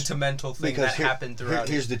Richard's sentimental thing that happened throughout.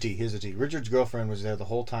 Here's the tea. Here's the tea. Richard's girlfriend was there the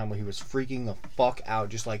whole time when he was freaking the fuck out,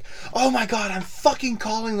 just like, oh my god, I'm fucking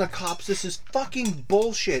calling the cops. This is fucking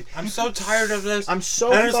bullshit. I'm so tired of this. I'm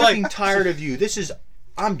so And it's fucking like- tired of you.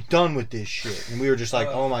 I'm done with this shit. And we were just like,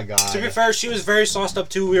 oh my god. To be fair, she was very sauced up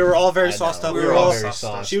too. We were all very I know. sauced up. We We were were all all. very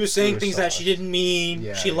sauced. She was We saying were things that sauced. she didn't mean.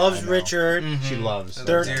 Yeah, she yeah, loves I know. Richard. Mhm. She loves.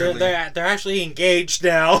 They're, Dearly. they're actually engaged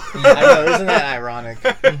now. I know, isn't that ironic?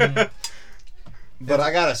 Mhm. But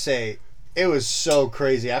I gotta say, it was so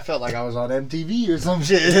crazy. I felt like I was on MTV or some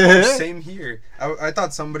shit. Oh, same here. I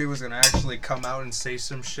thought somebody was gonna actually come out and say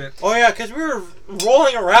some shit, Oh yeah, because we were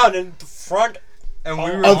rolling around in the front and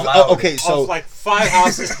we were Of- loud. okay, so of like 5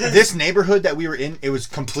 houses. this neighborhood that we were in, it was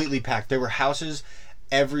completely packed. There were houses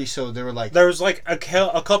so there were like There was like a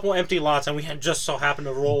couple empty lots, and we had just so happened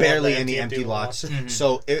to roll barely on the any empty lots. Mhm.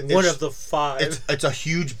 So One of the 5. it's a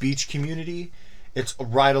huge beach community, It's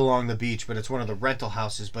right along the beach, but it's one of the rental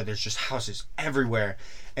houses, but there's just houses everywhere.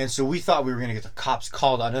 And so we thought we were going to get the cops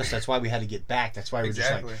called on us. That's why we had to get back. That's why we were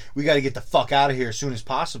just like, we got to get the fuck out of here as soon as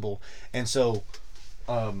possible. And so,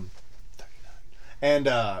 we're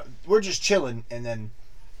just chilling, and then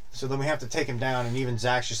we have to take him down, and even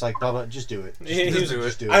Zach's just like, Bubba, just do it.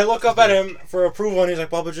 Just do it. I look up at him for approval, and he's like,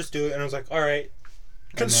 Bubba, just do it. And I was like, all right.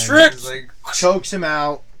 Constrict! Like, chokes him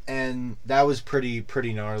out, and that was pretty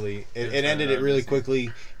gnarly. It ended it really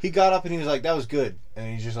quickly. He got up and he was like, that was good.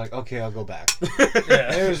 And he's just like, okay, I'll go back.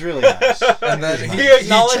 And it was really nice. And then he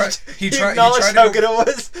acknowledged how good it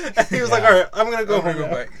was. And he was like, all right, I'm going to go home.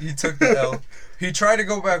 Back. He took the L. He tried to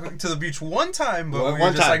go back to the beach one time, but we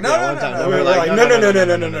were just like, no. We were like,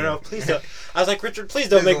 no, please don't. I was like, Richard, please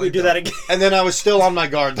don't make me do that again. And then I was still on my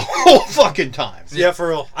guard the whole fucking time. Yeah, for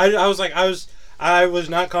real. I was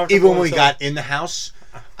not comfortable. Even when we got in the house,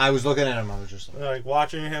 I was looking at him. I was just like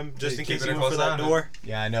watching him just in case he went for that door.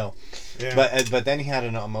 Yeah, I know. Yeah. But then he had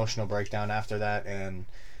an emotional breakdown after that, and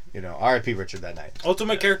R.I.P. Richard that night.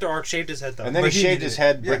 Ultimate character arc, shaved his head though. And then he shaved his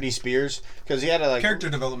head, Britney Spears, because he had a character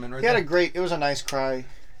development. Right. He had it was a nice cry.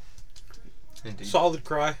 Indeed. Solid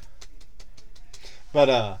cry.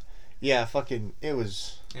 But yeah, fucking, it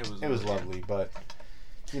was lovely, but.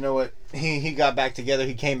 You know what? He got back together.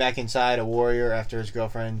 He came back inside a warrior after his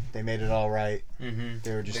girlfriend. They made it all right. Mm-hmm.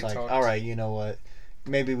 They were just all right, you know what?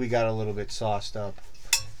 Maybe we got a little bit sauced up.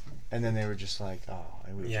 And then they were just like, oh.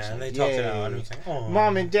 And we were just and like, they talked it out. And it was like, oh.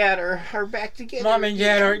 Mom and Dad are back together. Mom and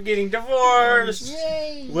Dad aren't getting divorced.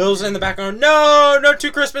 Yay. Will's in the background. No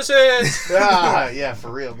 2 Christmases. Yeah, for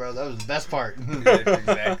real, bro. That was the best part. Yeah,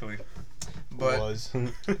 exactly. But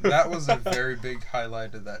that was a very big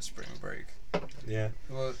highlight of that spring break. Yeah.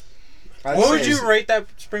 Well, what would you rate that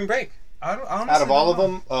spring break? I out of all of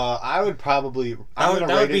them, I would probably. I'm going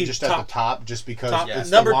to rate it just at the top, just because it's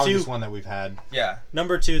the longest one that we've had. Yeah.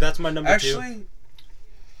 Number 2. That's my number 2. Actually,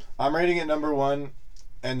 I'm rating it number 1,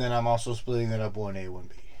 and then I'm also splitting it up 1A,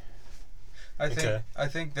 1B. I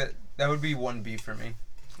think that would be 1B for me.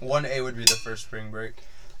 1A would be the first spring break.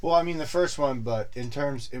 Well, I mean the first one, but in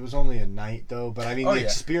terms, it was only a night though. But I mean the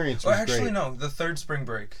experience was great. Actually, no, the third spring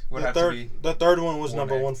break would have to be. The third one was 1A.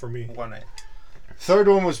 number 1 for me. 1A. Third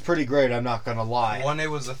one was pretty great. I'm not gonna lie. 1A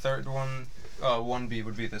was the third one. 1B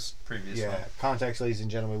would be this previous one. Yeah, context, ladies and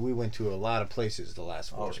gentlemen. We went to a lot of places the last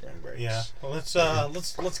 4 spring breaks. Yeah. Well,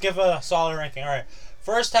 let's give a solid ranking. All right.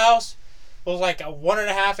 First house was like a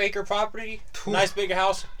 1.5 acre property. Nice big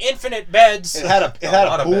house. Infinite beds. It had a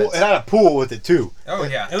pool. It had a pool with it too. Oh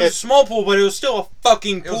yeah. It was a small pool, but it was still a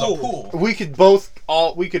fucking pool. It was a pool. We could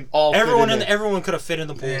all. Everyone could have fit in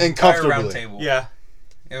the pool. And comfortably. Round table. Yeah.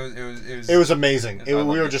 It was amazing. We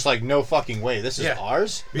were just like, no fucking way. This is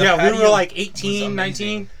ours? We were like 18,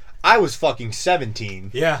 19. I was fucking 17.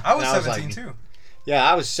 Yeah. I was 17 too. Yeah,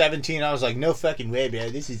 I was 17. I was like, no fucking way,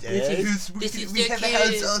 man. This is us. We have a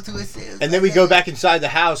house all to ourselves. And then we go back inside the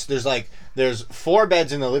house. There's 4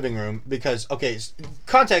 beds in the living room because,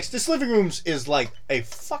 context, this living room is like a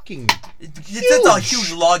fucking It's a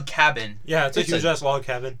huge log cabin. Yeah, it's a huge-ass log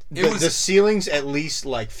cabin. The ceiling's at least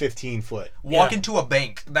like 15 foot. Walk into a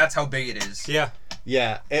bank. That's how big it is. Yeah.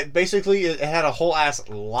 Yeah. It had a whole ass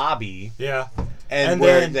lobby. Yeah. And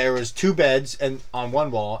where there was 2 beds and on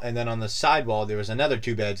one wall, and then on the side wall there was another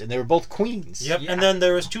 2 beds, and they were both queens. Yep. Yeah. And then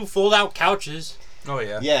there was 2 fold-out couches. Oh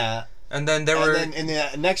yeah. Yeah. And then in the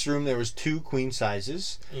next room there was 2 queen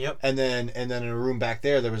sizes. Yep. And then in a room back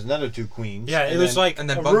there was another 2 queens. Yeah, it was like a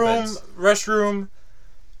bunk room, beds. restroom,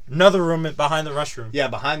 another room behind the restroom. Yeah,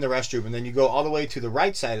 behind the restroom, and then you go all the way to the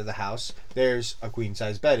right side of the house. There's a queen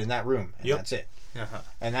size bed in that room, and that's it. Uh-huh.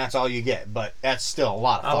 And that's all you get. But that's still a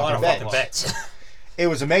lot of fucking beds. It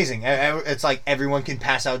was amazing. It's like everyone can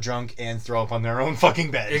pass out drunk and throw up on their own fucking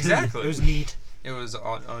bed. Exactly. It was neat. It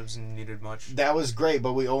was needed much. That was great,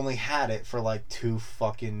 but we only had it for like 2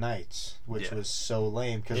 fucking nights, which was so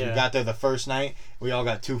lame. Because we got there the first night, we all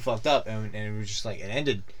got too fucked up, and it was just like, it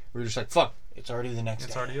ended. We were just like, fuck, it's already the next day.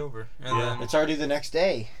 It's already over. It's already the next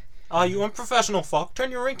day. You unprofessional fuck.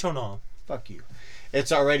 Turn your ringtone on. Fuck you.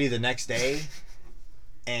 It's already the next day.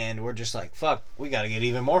 And we're just like, fuck, we gotta get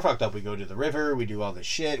even more fucked up. We go to the river, we do all this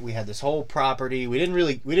shit. We had this whole property. We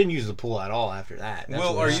didn't use the pool at all after that.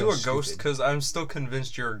 Will, are you a ghost? Because I'm still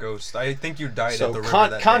convinced you're a ghost. I think you died at the river that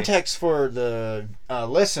day. Context for the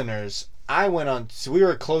listeners, we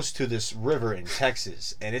were close to this river in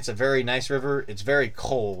Texas, and it's a very nice river. It's very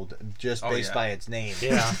cold, just based by its name.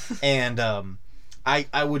 Yeah. And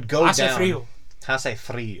I would go down. Hace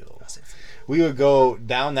frío. We would go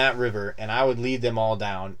down that river, and I would lead them all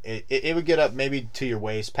down. It would get up maybe to your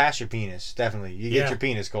waist, past your penis. Definitely, you get your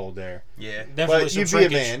penis cold there. Yeah, definitely. But you'd be a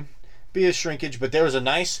man. be a shrinkage, but there was a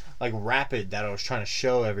nice like rapid that I was trying to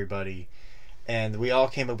show everybody, and we all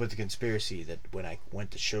came up with the conspiracy that when I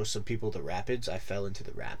went to show some people the rapids, I fell into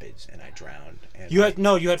the rapids and I drowned. And You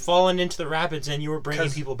had fallen into the rapids and you were bringing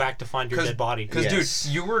people back to find your dead body. Because Yes.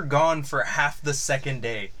 dude, you were gone for half the second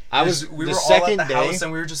day. We the were all second at the day- house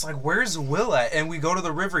and we were just like, "Where's Will at?" And we go to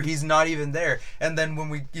the river, he's not even there. And then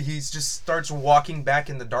when he just starts walking back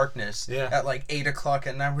in the darkness at like 8:00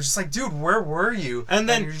 at night, we're just like, "Dude, where were you?" And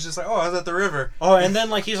then you're just like, "Oh, I was at the river." Oh, and then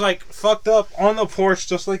like he's like fucked up on the porch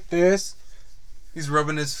just like this. He's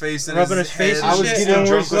rubbing his face and Rubbing his face head. and I was shit. getting And we're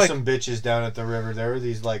drunk just with like- some bitches down at the river. There were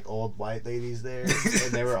these like old white ladies there,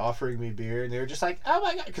 and they were offering me beer, and they were just like, "Oh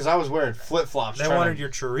my god," because I was wearing flip flops. They wanted your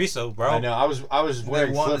chorizo, bro. I know. I was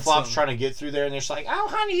wearing wanted flip flops some. trying to get through there, and they're just like, "Oh,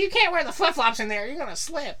 honey, you can't wear the flip flops in there. You're gonna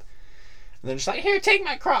slip." And they're just like, "Here, take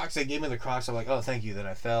my Crocs." They gave me the Crocs. I'm like, "Oh, thank you." Then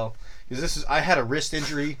I fell because I had a wrist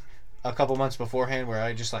injury a couple months beforehand where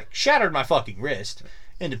I just like shattered my fucking wrist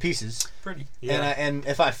into pieces. Pretty. Yeah. And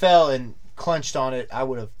if I fell and clenched on it, it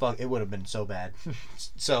would have been so bad.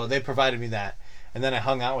 So they provided me that, and then I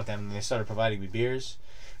hung out with them, and they started providing me beers.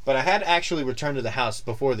 But I had actually returned to the house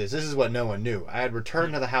before this. This is what no one knew. I had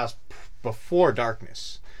returned to the house before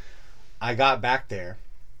darkness. I got back there.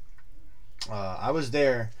 I was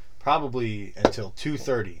there probably until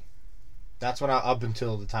 2:30. That's when up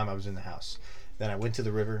until the time I was in the house. Then I went to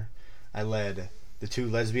the river. I led the 2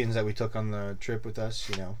 lesbians that we took on the trip with us,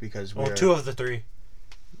 because Well, 2 of the 3.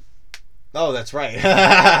 Oh, that's right.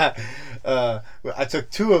 I took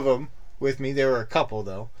 2 of them with me. There were a couple,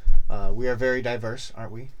 though. We are very diverse,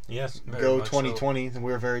 aren't we? Yes. Go 2020, and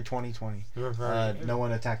we're very 2020. We're very, No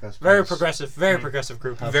one attack us. very please. progressive. Very progressive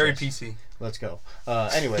group. Very Yes. PC. Let's go.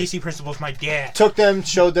 Anyway, PC principles, my dad. took them,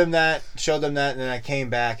 showed them that, and then I came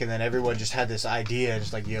back, and then everyone just had this idea,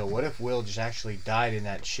 just like, yo, what if Will just actually died in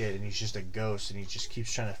that shit, and he's just a ghost, and he just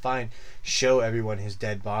keeps trying to show everyone his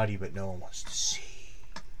dead body, but no one wants to see.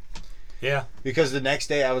 Yeah. Because the next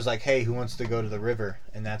day I was like, hey, who wants to go to the river?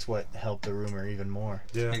 And that's what helped the rumor even more.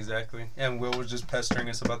 Yeah. Exactly. And Will was just pestering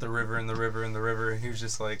us about the river and the river and the river. And he was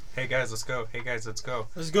just like, "Hey guys, let's go. Hey guys, let's go."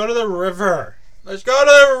 Let's go to the river. Let's go to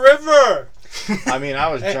the river. I mean, I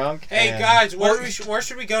was Hey, drunk. Hey and guys, where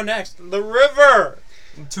should we go next? The river.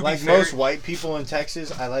 To like be fair, most white people in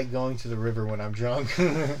Texas, I like going to the river when I'm drunk.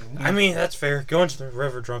 I mean, that's fair. Going to the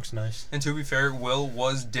river drunk's nice. and to be fair, Will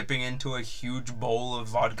was dipping into a huge bowl of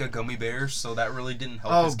vodka gummy bears, so that really didn't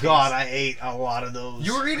help. Oh his God, case. I ate a lot of those.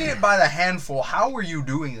 You were eating it by the handful. How were you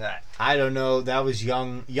doing that? I don't know. That was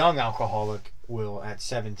young alcoholic Will at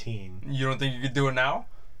 17. You don't think you could do it now?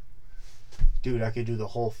 Dude, I could do the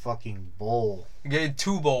whole fucking bowl. Get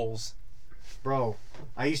 2 bowls. Bro,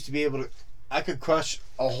 I used to be able to... I could crush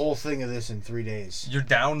a whole thing of this in 3 days. You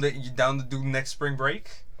down to do next spring break?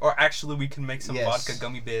 Or actually, we can make some Yes. vodka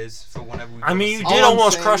gummy bears for whenever we. I mean, you All did I'm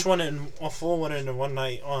almost saying- crush a full one in one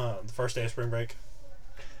night the first day of spring break.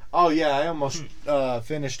 Oh yeah, I almost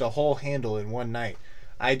finished a whole handle in one night.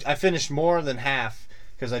 I finished more than half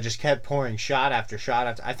because I just kept pouring shot after shot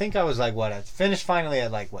after. I think I was like I finished finally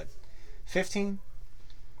at 15.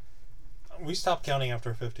 We stopped counting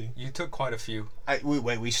after 50. You took quite a few.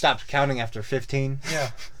 We stopped counting after 15.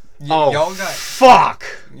 Yeah. Oh, y'all got fuck.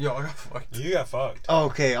 fucked. You got fucked.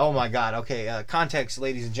 Okay. Oh my God. Okay. Context,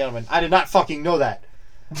 ladies and gentlemen. I did not fucking know that.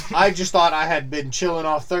 I just thought I had been chilling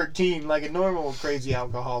off 13 like a normal crazy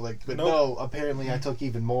alcoholic, but Nope. no. Apparently, I took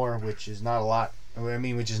even more, which is not a lot. I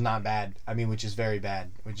mean, which is not bad. I mean, which is very bad,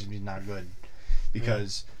 which is not good,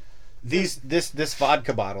 because this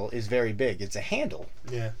vodka bottle is very big. It's a handle,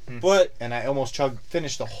 Yeah. Mm. But and I almost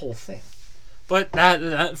finished the whole thing.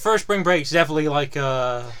 that first spring break's definitely like It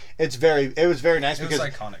was very nice It was because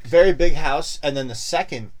iconic. very big house, and then the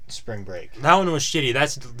second spring break. that one was shitty.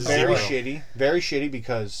 That's Very zero. very shitty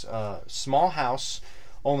because small house,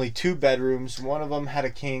 only 2 bedrooms. One of them had a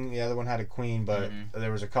king, the other one had a queen, but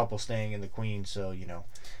there was a couple staying in the queen, so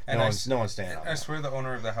And no one's staying out. I swear the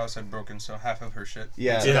owner of the house had broken so half of her shit.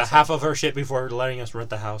 Yeah. Yeah, half of her shit before letting us rent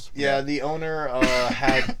the house. Yeah, the owner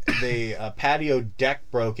had the patio deck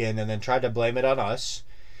broken and then tried to blame it on us.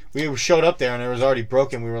 We showed up there and it was already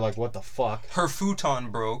broken. We were like, "What the fuck?" Her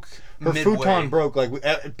futon broke. Her midway. futon broke.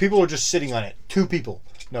 People were just sitting on it. 2 people,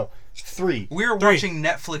 no, 3. We were 3. watching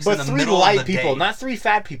Netflix But in the 3 middle light of the people, day. not 3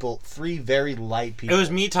 fat people. 3 very light people. It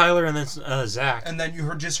was me, Tyler, and then Zach. And then you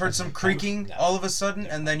heard some creaking all of a sudden,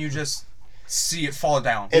 and then you just see it fall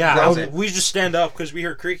down. It Yeah, grounded. we just stand up because we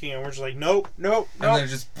heard creaking, and we're just like, nope, nope, And then nope. it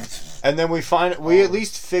just And then we at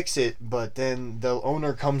least fix it, but then the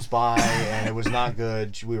owner comes by and it was not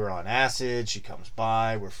good. We were on acid. She comes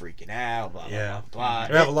by. We're freaking out. Blah, Yeah. blah, We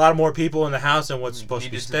blah. have a lot more people in the house than what's supposed to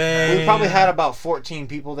be Needed to- staying. We probably had about 14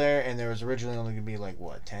 people there, and there was originally only going to be like,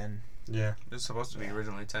 what, 10? Yeah. It was supposed to be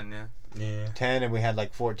originally 10, yeah. Yeah. 10, and we had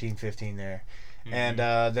like 14, 15 there. Mhm.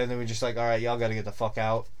 And then we were just like, all right, y'all got to get the fuck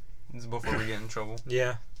out. This is before we get in trouble.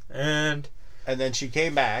 Yeah. And And then she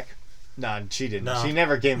came back. No, she didn't. No. She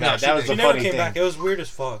never came No, back. she That was didn't. the she never funny came thing. back. It was weird as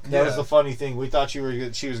fuck. That was Yeah. the funny thing. We thought she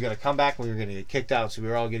was going to come back and we were going to get kicked out. So we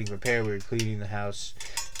were all getting prepared. We were cleaning the house.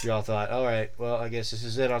 We all thought, all right, well, I guess this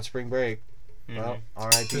is it on spring break. Well, all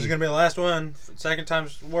right. This is gonna be the last one. Second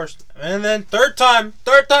time's worst. And then third time's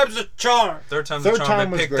a charm. Third time's Third the charm. time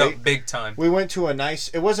It was picked great. up big time. We went to a nice.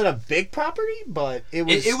 It wasn't a big property, but it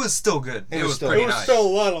was. It was still good. It It was was still- pretty it was nice. still a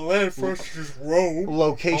lot of land for us to just roam.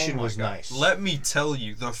 Location Oh my was God. nice. Let me tell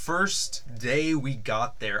you, the first day we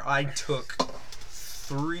got there, I took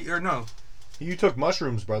You took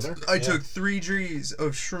mushrooms, brother. I took 3 G's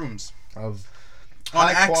of shrooms. Of On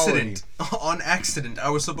high accident. On accident. I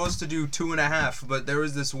was supposed to do 2.5, but there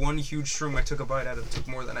was this one huge shroom I took a bite out of. It took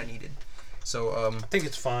more than I needed. So, I think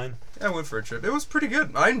it's fine. I went for a trip. It was pretty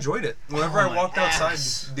good. I enjoyed it. Whenever Oh, I my walked ass.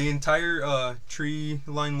 outside, the entire tree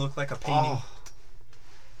line looked like a painting. Oh,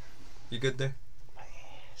 You good there?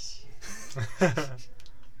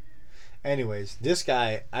 anyways, this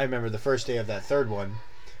guy, I remember the first day of that third one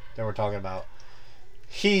that we're talking about.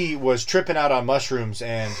 He was tripping out on mushrooms,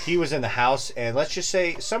 and he was in the house. And let's just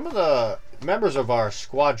say some of the members of our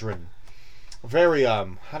squadron, very how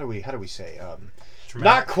do we say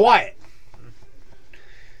not quiet.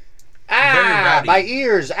 Very rowdy. My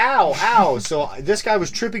ears, ow, ow. So this guy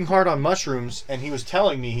was tripping hard on mushrooms, and he was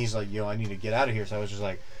telling me, he's like, yo, I need to get out of here. So I was just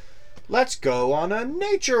like, let's go on a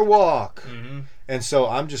nature walk. Mm-hmm. And so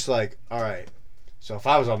I'm just like, all right. So if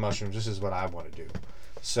I was on mushrooms, this is what I want to do.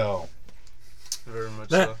 So Very much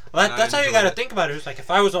That, so. well, And I that's how you enjoyed gotta it. think about it. It's like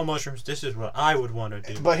if I was on mushrooms, this is what I would want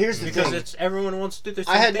to do. but here's the because thing. it's everyone wants to do this.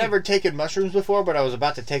 I had never taken mushrooms before, but I was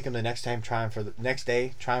about to take them the next time, trying for the next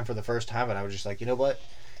day, trying for the first time, and I was just like, you know what?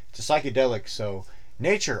 It's a psychedelic, so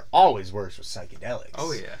nature always works with psychedelics.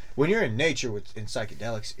 Oh, yeah. When you're in nature in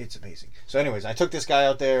psychedelics, it's amazing. So, anyways, I took this guy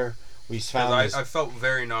out there. We found I this. felt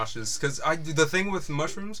very nauseous because the thing with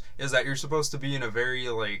mushrooms is that you're supposed to be in a very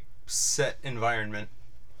like set environment,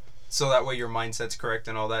 so that way your mindset's correct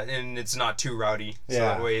and all that, and it's not too rowdy, so Yeah.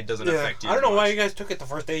 that way it doesn't affect you. I don't as know why much. you guys took it the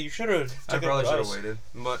first day. You should have. I probably should have waited,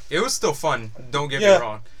 but it was still fun. Don't get Yeah. me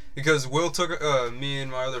wrong. Because Will took me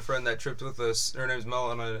and my other friend that tripped with us. Her name's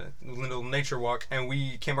Mel, on a little nature walk, and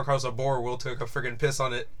we came across a boar. Will took a friggin' piss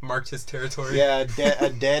on it, marked his territory. Yeah, a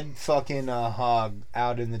dead fucking hog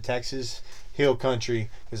out in the Texas hill country,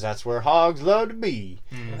 because that's where hogs love to be.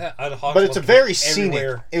 But it's a very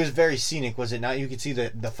scenic. It was very scenic, was it not? You could see the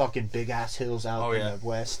fucking big ass hills out Oh, in yeah. the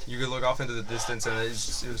west. You could look off into the distance, and it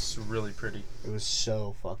was really pretty. It was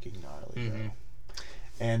so fucking gnarly, bro. Mhm.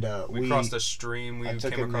 And We crossed a stream. We I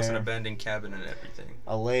took came him across an there. abandoned cabin and everything.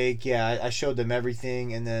 a lake. Yeah, I showed them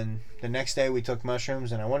everything, and then the next day we took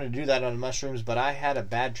mushrooms, and I wanted to do that on mushrooms, but I had a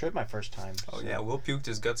bad trip my first time. Oh so- yeah, Will puked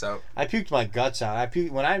his guts out. I puked my guts out. I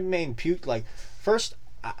puked when I puked. Like first,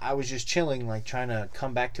 I was just chilling, like trying to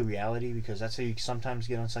come back to reality, because that's how you sometimes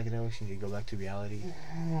get on psychedelics and you go back to reality.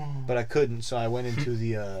 But I couldn't, so I went into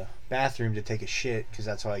the bathroom to take a shit, because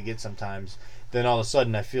that's how I get sometimes. Then all of a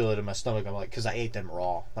sudden I feel it in my stomach. I'm like, because I ate them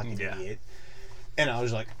raw, like an Yeah. idiot. And I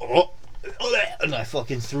was like, oh. And I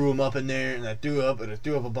fucking threw them up in there, and I threw up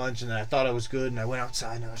a bunch, and I thought I was good, and I went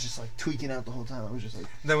outside, and I was just like tweaking out the whole time. I was just like,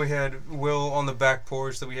 Then we had Will on the back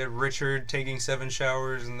porch. Then we had Richard taking 7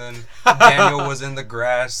 showers, and then Daniel was in the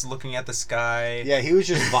grass looking at the sky. yeah, he was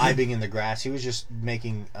just vibing in the grass. He was just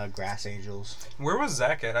making grass angels. Where was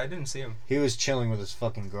Zach at? I didn't see him. He was chilling with his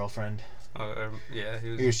fucking girlfriend. Yeah,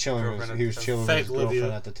 He was chilling with girlfriend he at was the time. chilling with Fake his girlfriend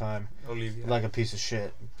Olivia. at the time, Olivia. like a piece of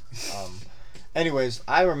shit. Anyways,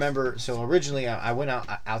 I remember. So originally, I went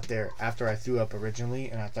out there after I threw up originally,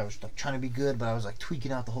 and I thought I was like trying to be good, but I was like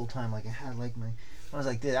tweaking out the whole time. Like I had like I was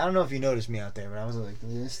like this. I don't know if you noticed me out there, but I was like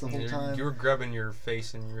this the whole time. You were grabbing your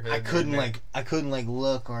face and your head. I and couldn't your neck. I couldn't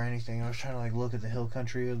look or anything. I was trying to like look at the hill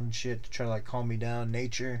country and shit to try to like calm me down,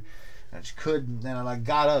 nature. I just couldn't. Then I like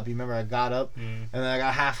got up. You remember I got up, and then I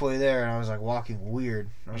got halfway there, and I was like walking weird.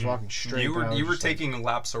 I was walking straight. You but I was were just, like- taking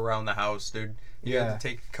laps around the house, dude. You Yeah. had to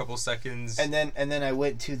take a couple seconds. And then I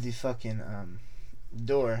went to the fucking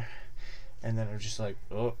door, and then I was just like,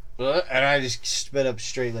 and I just spit up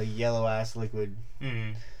straight like yellow ass liquid.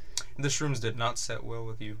 The shrooms did not set well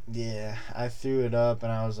with you. Yeah, I threw it up,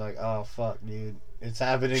 and I was like, oh fuck, dude, it's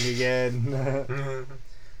happening again.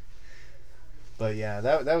 But yeah,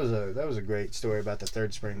 that was a great story about the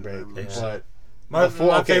third spring break. Yeah. But My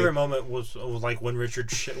okay. favorite moment was like when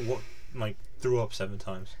Richard like threw up 7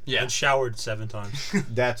 times. Yeah. And showered 7 times.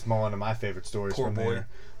 that's one of my favorite stories Poor from boy. there.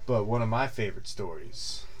 But one of my favorite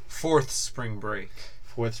stories, 4th spring break.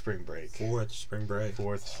 fourth spring break. Fourth spring break.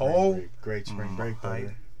 Fourth spring Oh break. Great spring break, my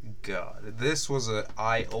brother. God, this was an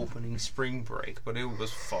eye-opening spring break, but it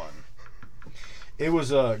was fun. It was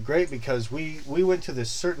great because we went to this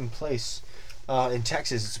certain place in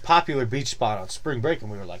Texas. It's a popular beach spot on spring break,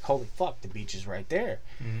 and we were like, holy fuck, the beach is right there.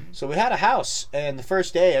 Mm-hmm. So we had a house, and the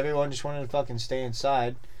first day, everyone just wanted to fucking stay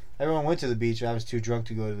inside. Everyone went to the beach. I was too drunk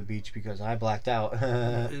to go to the beach because I blacked out.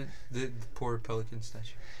 The poor pelican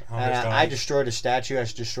statue. And I destroyed a statue. I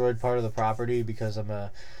destroyed part of the property because I'm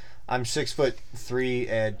 6'3"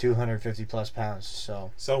 and 250 plus pounds.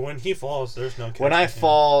 So when he falls, there's no catching when I him.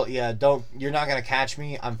 fall, yeah, you're not gonna catch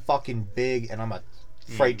me. I'm fucking big and I'm a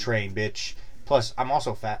freight train, bitch. Plus, I'm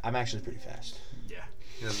also fat. I'm actually pretty fast. Yeah,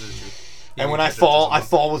 that's true. And when I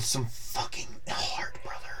fall with some fucking heart,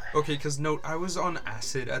 brother. Okay, because note, I was on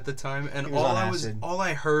acid at the time, and He was on acid. all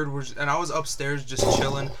I heard was, and I was upstairs just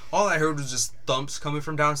chilling. All I heard was just thumps coming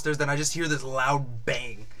from downstairs. Then I just hear this loud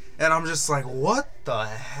bang, and I'm just like, "What the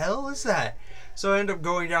hell is that?" So I end up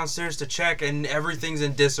going downstairs to check, and everything's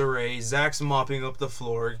in disarray. Zach's mopping up the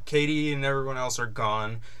floor. Katie and everyone else are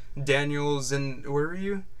gone. Daniel's in. Where are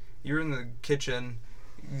you? You're in the kitchen,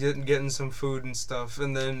 getting some food and stuff,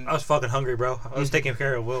 and then I was fucking hungry, bro. I was taking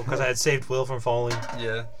care of Will because I had saved Will from falling.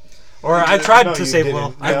 yeah. Or I didn't- tried no, to you save didn't. Will.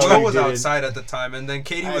 No, I Will tried. you was didn't. outside at the time, and then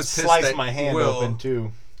Katie I was pissed sliced that my hand Will, open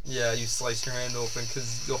too. Yeah, you sliced your hand open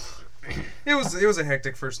because it was a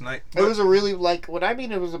hectic first night. It was a really, like, what I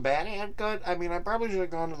mean, it was a bad hand cut. I mean, I probably should have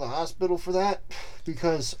gone to the hospital for that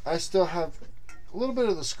because I still have a little bit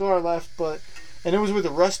of the scar left, and it was with a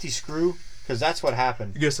rusty screw because that's what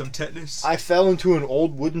happened. You get some tetanus. I fell into an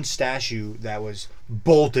old wooden statue that was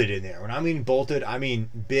bolted in there. When I mean bolted, I mean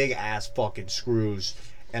big ass fucking screws.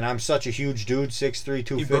 And I'm such a huge dude, 6'3", He broke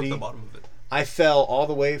 250. the bottom of it. I fell all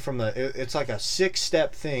the way from it's like a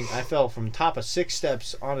 6-step thing. I fell from top of 6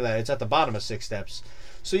 steps onto that. It's at the bottom of 6 steps.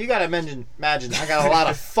 So you gotta imagine I got a lot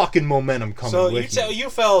of fucking momentum coming So with me. you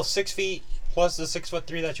fell 6 feet plus the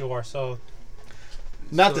 6'3" that you are. So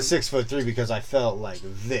Not the 6'3" because I fell like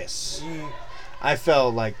this. I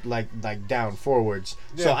fell like down forwards.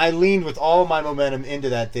 So Yeah. I leaned with all my momentum into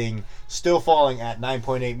that thing, still falling at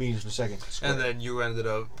 9.8 meters per second. And then you ended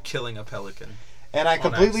up killing a pelican. And I on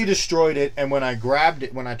completely accident. destroyed it. And when I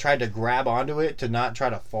tried to grab onto it to not try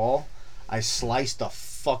to fall, I sliced the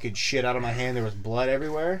fucking shit out of my hand. There was blood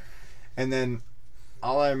everywhere. And then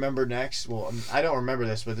all I remember next, well, I don't remember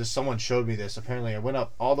this, but someone showed me this. Apparently, I went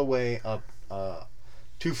up all the way up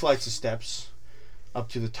 2 flights of steps up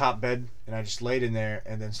to the top bed, and I just laid in there.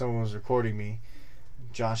 And then someone was recording me.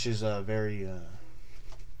 Josh is very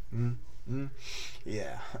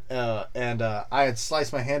yeah. And I had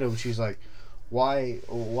sliced my hand open. She's like, why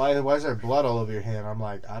is there blood all over your hand? I'm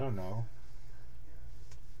like, I don't know.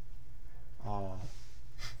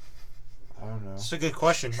 I don't know. it's a good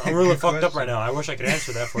question. I'm really Good fucked up question. right now. I wish I could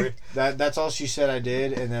answer that for you. That's all she said I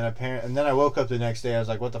did, and then I woke up the next day. I was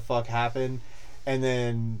like, what the fuck happened? And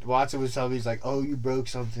then Watson was telling me, he's like, oh, you broke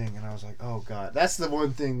something. And I was like, oh, God. That's the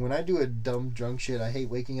one thing. When I do a dumb drunk shit, I hate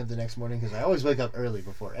waking up the next morning because I always wake up early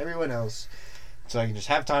before everyone else so I can just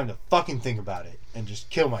have time to fucking think about it and just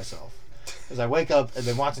kill myself. As I wake up, and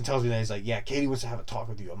then Watson tells me that, he's like, yeah, Katie wants to have a talk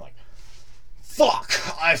with you. I'm like, fuck,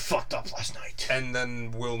 I fucked up last night. And then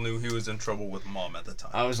Will knew he was in trouble with Mom at the time.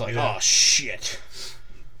 I was like, Yeah. oh, shit.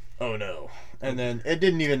 Oh, no. And then it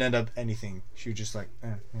didn't even end up anything. She was just like,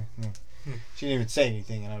 She didn't even say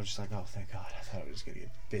anything, and I was just like, oh, thank God. I thought I was going to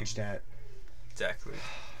get bitched at. Exactly.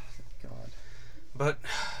 God. But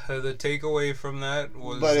the takeaway from that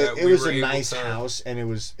was But that it we was were a able nice to- house, and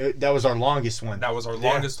that was our longest one. That was our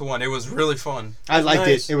longest one. It was really fun. I liked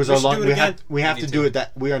nice. it. It was We our should long. do it We again. have We to need do to. it.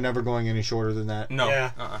 That we are never going any shorter than that. No.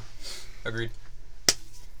 Yeah. Agreed.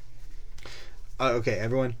 Okay,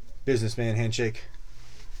 everyone, businessman handshake.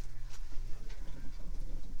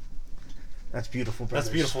 That's beautiful, brothers.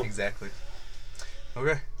 That's beautiful. Exactly.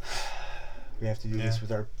 Okay. We have to do this Yeah.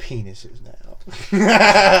 with our penises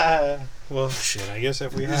now. Well, shit. I guess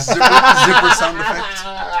if we have. Zipper sound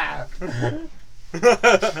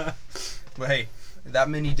effect. But hey, that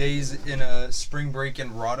many days in a spring break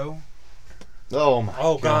in Rado. Oh my.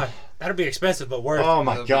 Oh God, that'd be expensive, but worth. Oh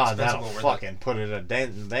my It'll be God, expensive, that'll but worth fucking put it a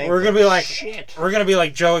dent in the bank. We're gonna be like, shit. we're gonna be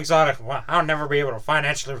like Joe Exotic. Well, I'll never be able to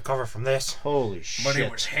financially recover from this. Holy shit. But it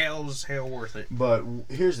was hell worth it. But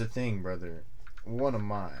here's the thing, brother. One of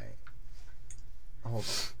my. Hold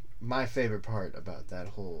on. My favorite part about that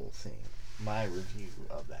whole thing my review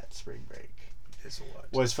of that spring break Is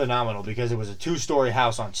what? was phenomenal because it was a 2-story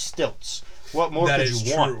house on stilts. What more That could is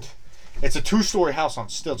you true. want? It's a 2-story house on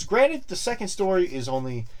stilts. Granted, the second story is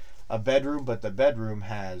only a bedroom, but the bedroom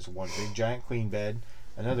has one big giant queen bed,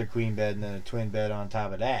 another queen bed, and then a twin bed on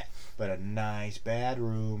top of that. But a nice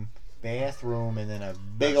bathroom, and then a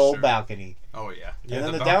big That's old true. balcony. Oh yeah. And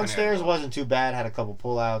then the balcony downstairs I love. wasn't too bad. Had a couple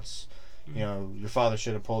pullouts. You know, your father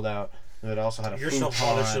should have pulled out. It also had a Your futon.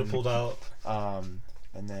 father should have pulled out.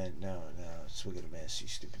 And then no, swig of a mess, you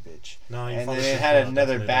stupid bitch. No, your And father then should it have had pulled out,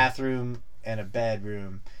 another definitely. bathroom and a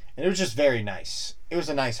bedroom, and it was just very nice. It was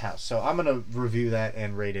a nice house, so I'm gonna review that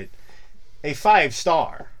and rate it a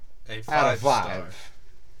 5-star A out of 5-star. 5.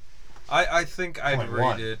 I think I'd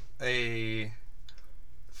 0.1. rate it a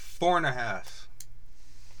 4.5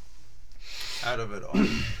 out of it all.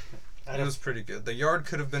 It was pretty good. The yard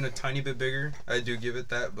could have been a tiny bit bigger. I do give it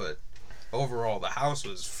that, but overall, the house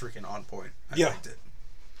was freaking on point. I Yeah. liked it.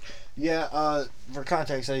 Yeah, for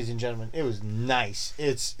context, ladies and gentlemen, it was nice.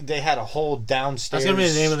 They had a whole downstairs. That's gonna be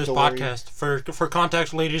the name of this story. podcast. For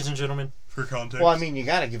context, ladies and gentlemen. For context. Well, I mean, you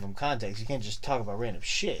gotta give them context. You can't just talk about random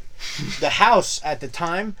shit. The house at the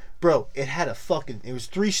time, bro, it had it was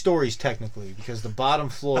 3 stories technically because the bottom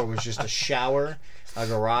floor was just a shower, a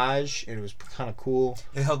garage, and it was kind of cool.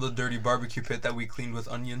 It held the dirty barbecue pit that we cleaned with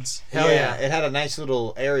onions. Hell yeah. It had a nice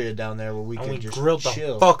little area down there where we And could we just grilled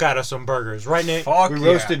chill. the fuck out of some burgers, right, Nick? Fuck We yeah.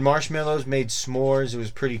 roasted marshmallows, made s'mores. It was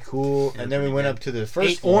pretty cool. Yeah, And then we pretty went good. up to the first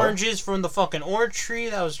Ate floor. oranges from the fucking orange tree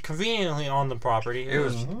that was conveniently on the property. It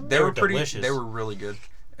was. Mm-hmm. They were pretty. delicious. They were really good.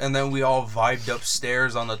 And then we all vibed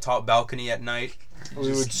upstairs on the top balcony at night.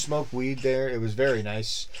 We would smoke weed there. It was very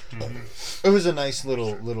nice. It was a nice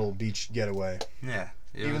little beach getaway. Yeah.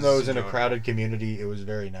 Even though it was in a enjoyable. crowded community, it was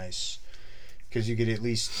very nice. Because you could at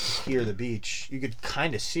least hear the beach. You could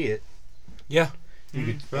kind of see it. Yeah. You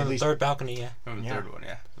could From at the least. third balcony, yeah. Remember the Yeah. third one,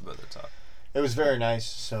 yeah, above the top. It was very nice.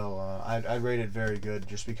 So I'd rate it very good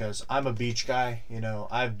just because I'm a beach guy. You know,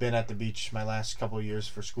 I've been at the beach my last couple of years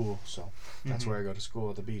for school. So that's where I go to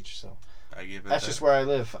school at the beach. So I give it. that's just where I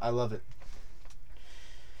live. I love it.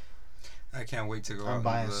 I can't wait to go out. I'm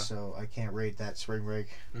biased, so I can't rate that spring break.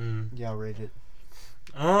 Mm. Yeah, I'll rate it.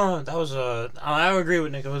 Oh, that was I would agree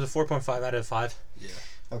with Nick. It was a 4.5 out of 5. Yeah.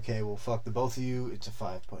 Okay, well, fuck the both of you. It's a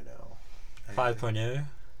 5.0. 5.0.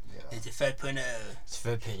 Yeah. It's a 5.0. It's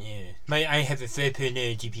 5.0. I have a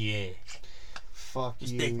 5.0 GPA. Fuck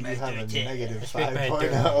you. Respect You my have a authority. negative Respect my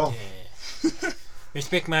 5.0. authority.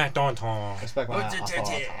 Respect my authority. Respect my What's it to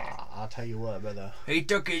authority. do? I'll tell you what, brother. He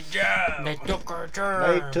took his job. They took our They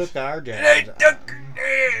turn. took our jobs. They took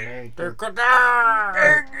They took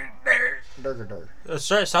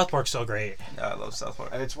Durgadur. South Park's so great. Yeah, I love South Park.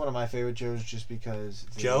 It's one of my favorite Joes just because.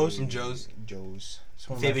 Joes? Joes? Joes. It's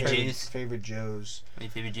one of Favorite my Joes? favorite Joes My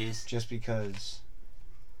favorite juice. just because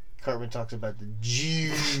Cartman talks about the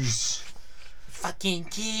Jews. Fucking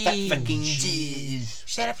Jew. That fucking Jews.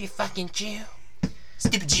 Shut up, you fucking Jew.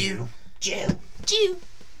 Stupid Jew. Jew.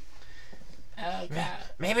 Oh, God.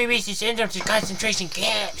 Maybe we should send them to concentration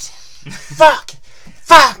camps. Fuck!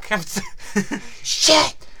 I'm so...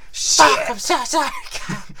 Shit! Fuck! I'm so sorry.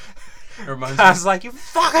 It reminds I me. was like, you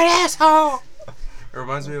fucking asshole! It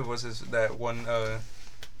reminds me of that one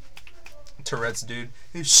Tourette's dude.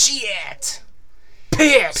 Shit.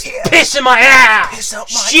 Piss! Piss in my ass! Piss up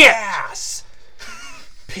my Shit! ass.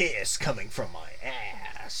 Piss coming from my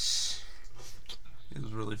ass. It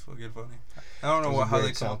was really fucking funny. I don't It know was a how they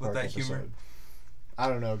great come South up with Park that humor. episode. I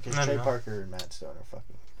don't know, because I don't Trey know. Parker and Matt Stone are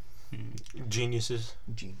fucking Geniuses.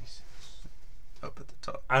 geniuses. Up at the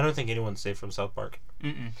top. I don't think anyone's safe from South Park.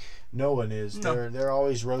 No one is. No. They're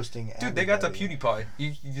always roasting. Dude, they got the everybody.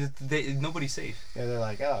 PewDiePie. Nobody's safe. Yeah, they're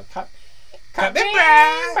like, oh, cut Cut me, me,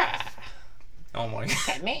 bruh. Oh my god.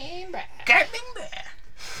 Cut me, bruh. Cut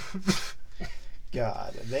me,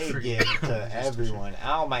 God, they Freaking give to just- everyone.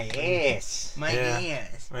 Ow, my ass. My Yeah.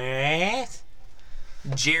 ass. My ass?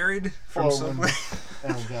 Jared from Oh, Subway.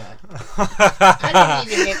 Oh, God. I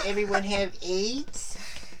to let everyone have AIDS.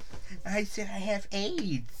 I said I have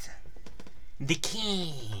AIDS. The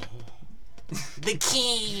king. The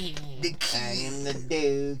king. The I key. am the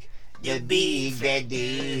Duke. The The big big bad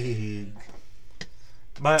Duke.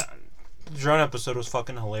 But the drone episode was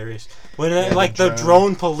fucking hilarious. When Yeah, like the the drone.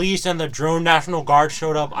 drone police and the drone National Guard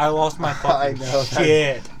showed up, I lost my I fucking know.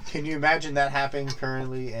 shit. Can you imagine that happening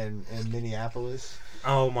currently in Minneapolis?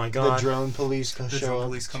 Oh my The god. drone police show drone up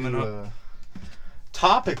police to, coming up.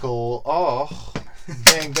 Topical. Oh,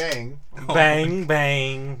 bang bang. Bang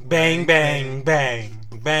bang bang bang bang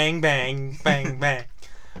bang bang bang bang.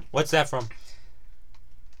 What's that from?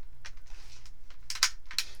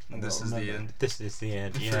 This is the end. This is the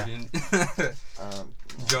end. Yeah.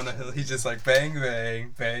 Jonah Hill, he's just like bang,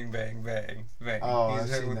 bang, bang, bang, bang, bang. Oh, he's I've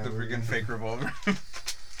hit seen with that the movie. freaking fake revolver.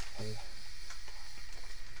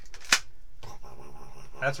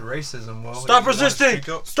 That's racism, Will. Stop You wanna resisting! speak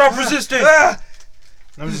up? Stop resisting! Ah!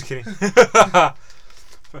 I'm just kidding.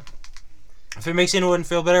 If it makes anyone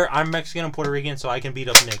feel better, I'm Mexican and Puerto Rican, so I can beat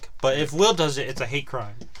up Nick. But if Will does it, it's a hate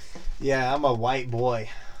crime. Yeah, I'm a white boy.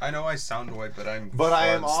 I know I sound white, but I'm. But I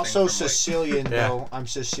am far also distinct from white. Sicilian, Yeah. though. I'm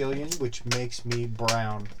Sicilian, which makes me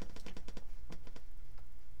brown.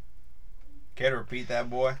 Can you repeat that,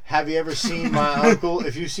 boy? Have you ever seen my uncle?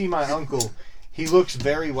 If you see my uncle, he looks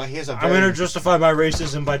very white. He has a I'm very... gonna justify my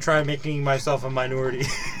racism by trying making myself a minority.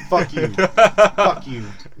 Fuck you. Fuck you.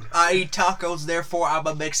 I eat tacos, therefore I'm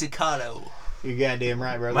a Mexicano. You're goddamn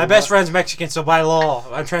right, brother. My best friend's Mexican, so by law,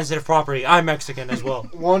 I'm transitive property. I'm Mexican as well.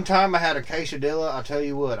 One time I had a quesadilla. I'll tell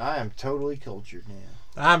you what, I am totally cultured now.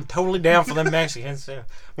 I'm totally down for them Mexicans.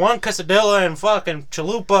 One quesadilla and fucking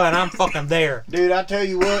chalupa, and I'm fucking there. Dude, I tell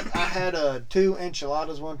you what, I had 2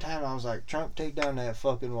 enchiladas one time. I was like, Trump, take down that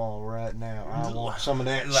fucking wall right now. I want some of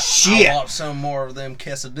that shit. I want some more of them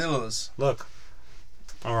quesadillas. Look,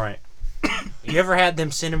 all right. You ever had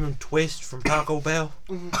them cinnamon twists from Taco Bell?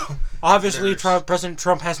 Obviously, President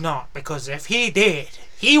Trump has not, because if he did,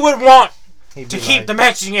 he would want He'd to be keep like- the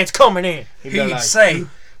Mexicans coming in. he'd be like, say,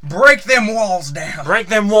 break them walls down. Break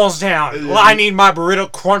them walls down. Well, I need my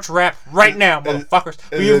burrito crunch wrap right now,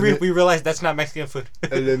 motherfuckers. We realize that's not Mexican food.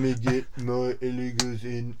 let me get my illegals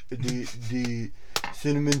in. The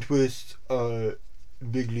cinnamon twists are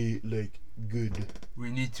bigly, like, good.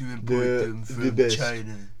 We need to The best.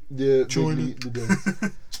 The bigly, the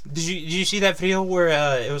best. Did you see that video where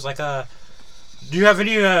it was like do you have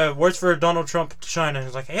any words for Donald Trump to China?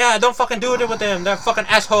 He's like, yeah, don't fucking do it with them. They're fucking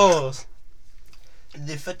assholes.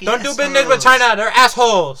 Don't do business with China. They're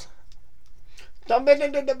assholes.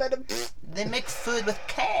 They make food with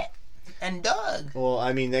cat and dog. Well,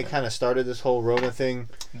 I mean, they kind of started this whole Rona thing.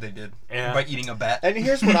 They did. Yeah. By eating a bat. And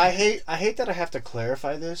here's what I hate. I hate that I have to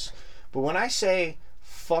clarify this. But when I say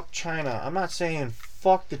fuck China, I'm not saying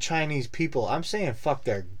fuck the Chinese people. I'm saying fuck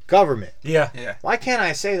their government. Yeah. Yeah. Why can't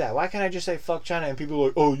I say that? Why can't I just say fuck China and people are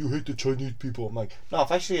like, oh, you hate the Chinese people? I'm like, no,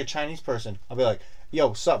 if I see a Chinese person, I'll be like, yo,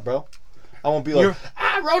 what's up, bro? I won't be like, You're-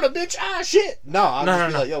 Rona, bitch, shit. No, I'll No, just no,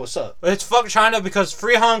 be no. like, yo, what's up? It's fuck China because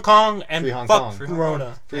free Hong Kong and Free Hong fuck Kong. Free Hong Rona.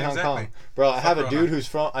 Kong. Free Yeah, Hong exactly. Kong. Bro, I have a Rona. dude who's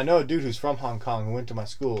from, I know a dude who's from Hong Kong who went to my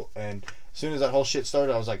school, and as soon as that whole shit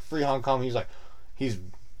started, I was like, free Hong Kong. He's like,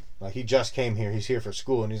 he just came here. He's here for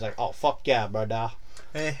school, and he's like, oh, fuck yeah, brother.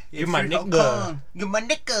 Hey, You're my Free Hong nigga. Kong. You're my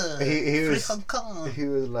nigga. He Free was- Hong Kong. He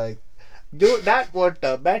was like, dude, that was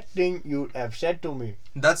the best thing you have said to me.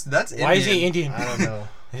 That's Why is he Indian? I don't know.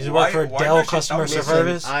 Does he Why- work for why Dell does she customer stop Listen,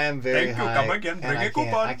 service? I am very Thank you, high, come again, and bring a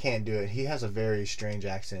coupon. I can't do it. He has a very strange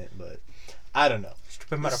accent, but I don't know.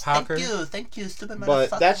 Stupid Thank motherfucker. Thank you, stupid But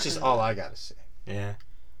motherfucker. that's just all I gotta say. Yeah.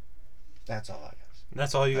 That's all I gotta say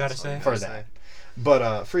That's all you gotta That's all say? you for gotta that.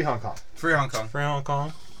 But free Hong Kong, Free Hong Kong. Free Hong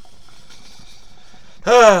Kong.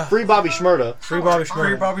 free Bobby Shmurda. Free Bobby Free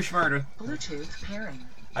Shmurda. Bobby Shmurda. Bluetooth pairing.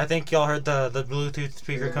 I think y'all heard the Bluetooth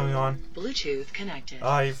speaker coming on. Bluetooth connected.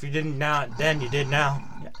 If you didn't now, then you did now.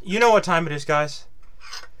 You know what time it is, guys.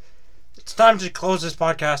 It's time to close this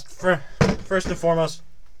podcast. First and foremost,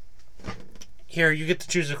 here, you get to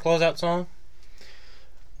choose a closeout song.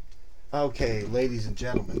 Okay, ladies and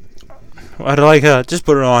gentlemen. I'd like just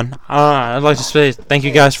put it on. I'd like to say thank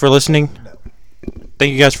you guys for listening.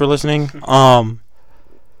 Thank you guys for listening.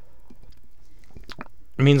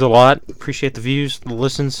 It means a lot. Appreciate the views, the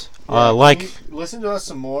listens. Listen to us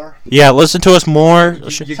some more. Listen to us more.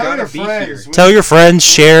 You Tell gotta your be friends. here. Tell your friends,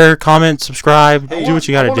 share, comment, subscribe, I do what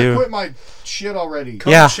you gotta I wanna do. quit my shit already.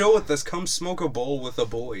 Come Yeah. chill with us. Come smoke a bowl with the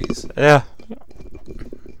boys. Yeah.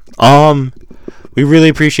 We really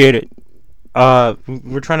appreciate it.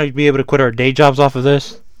 We're trying to be able to quit our day jobs off of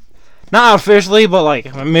this. Not officially, but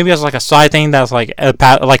like maybe as like a side thing that's like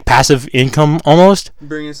like passive income almost.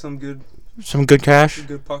 Bring in some good cash.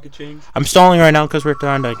 pocket change. I'm stalling right now because we're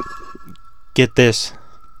trying to get this.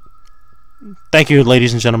 Thank you,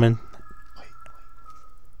 ladies and gentlemen.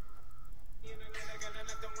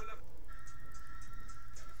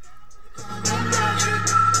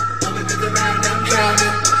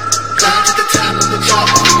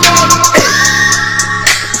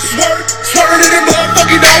 Swerving in the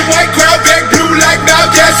motherfucking all-white crowd, back blue like now,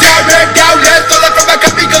 just shot back down. Let's stole it from my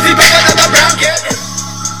cup because he better than the brown kid.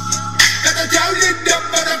 Got the down lit up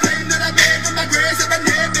by the flame that I made from my grave,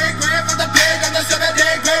 7-day big grave for the plague on the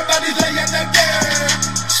 7-day grave, bodies laying there dead.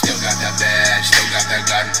 Still got that badge, still got that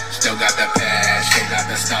gun, still got that patch, still got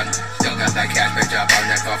the stun, still got that cash, bitch, up on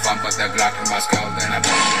that cuff, I'm put the Glock in my skull, then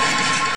I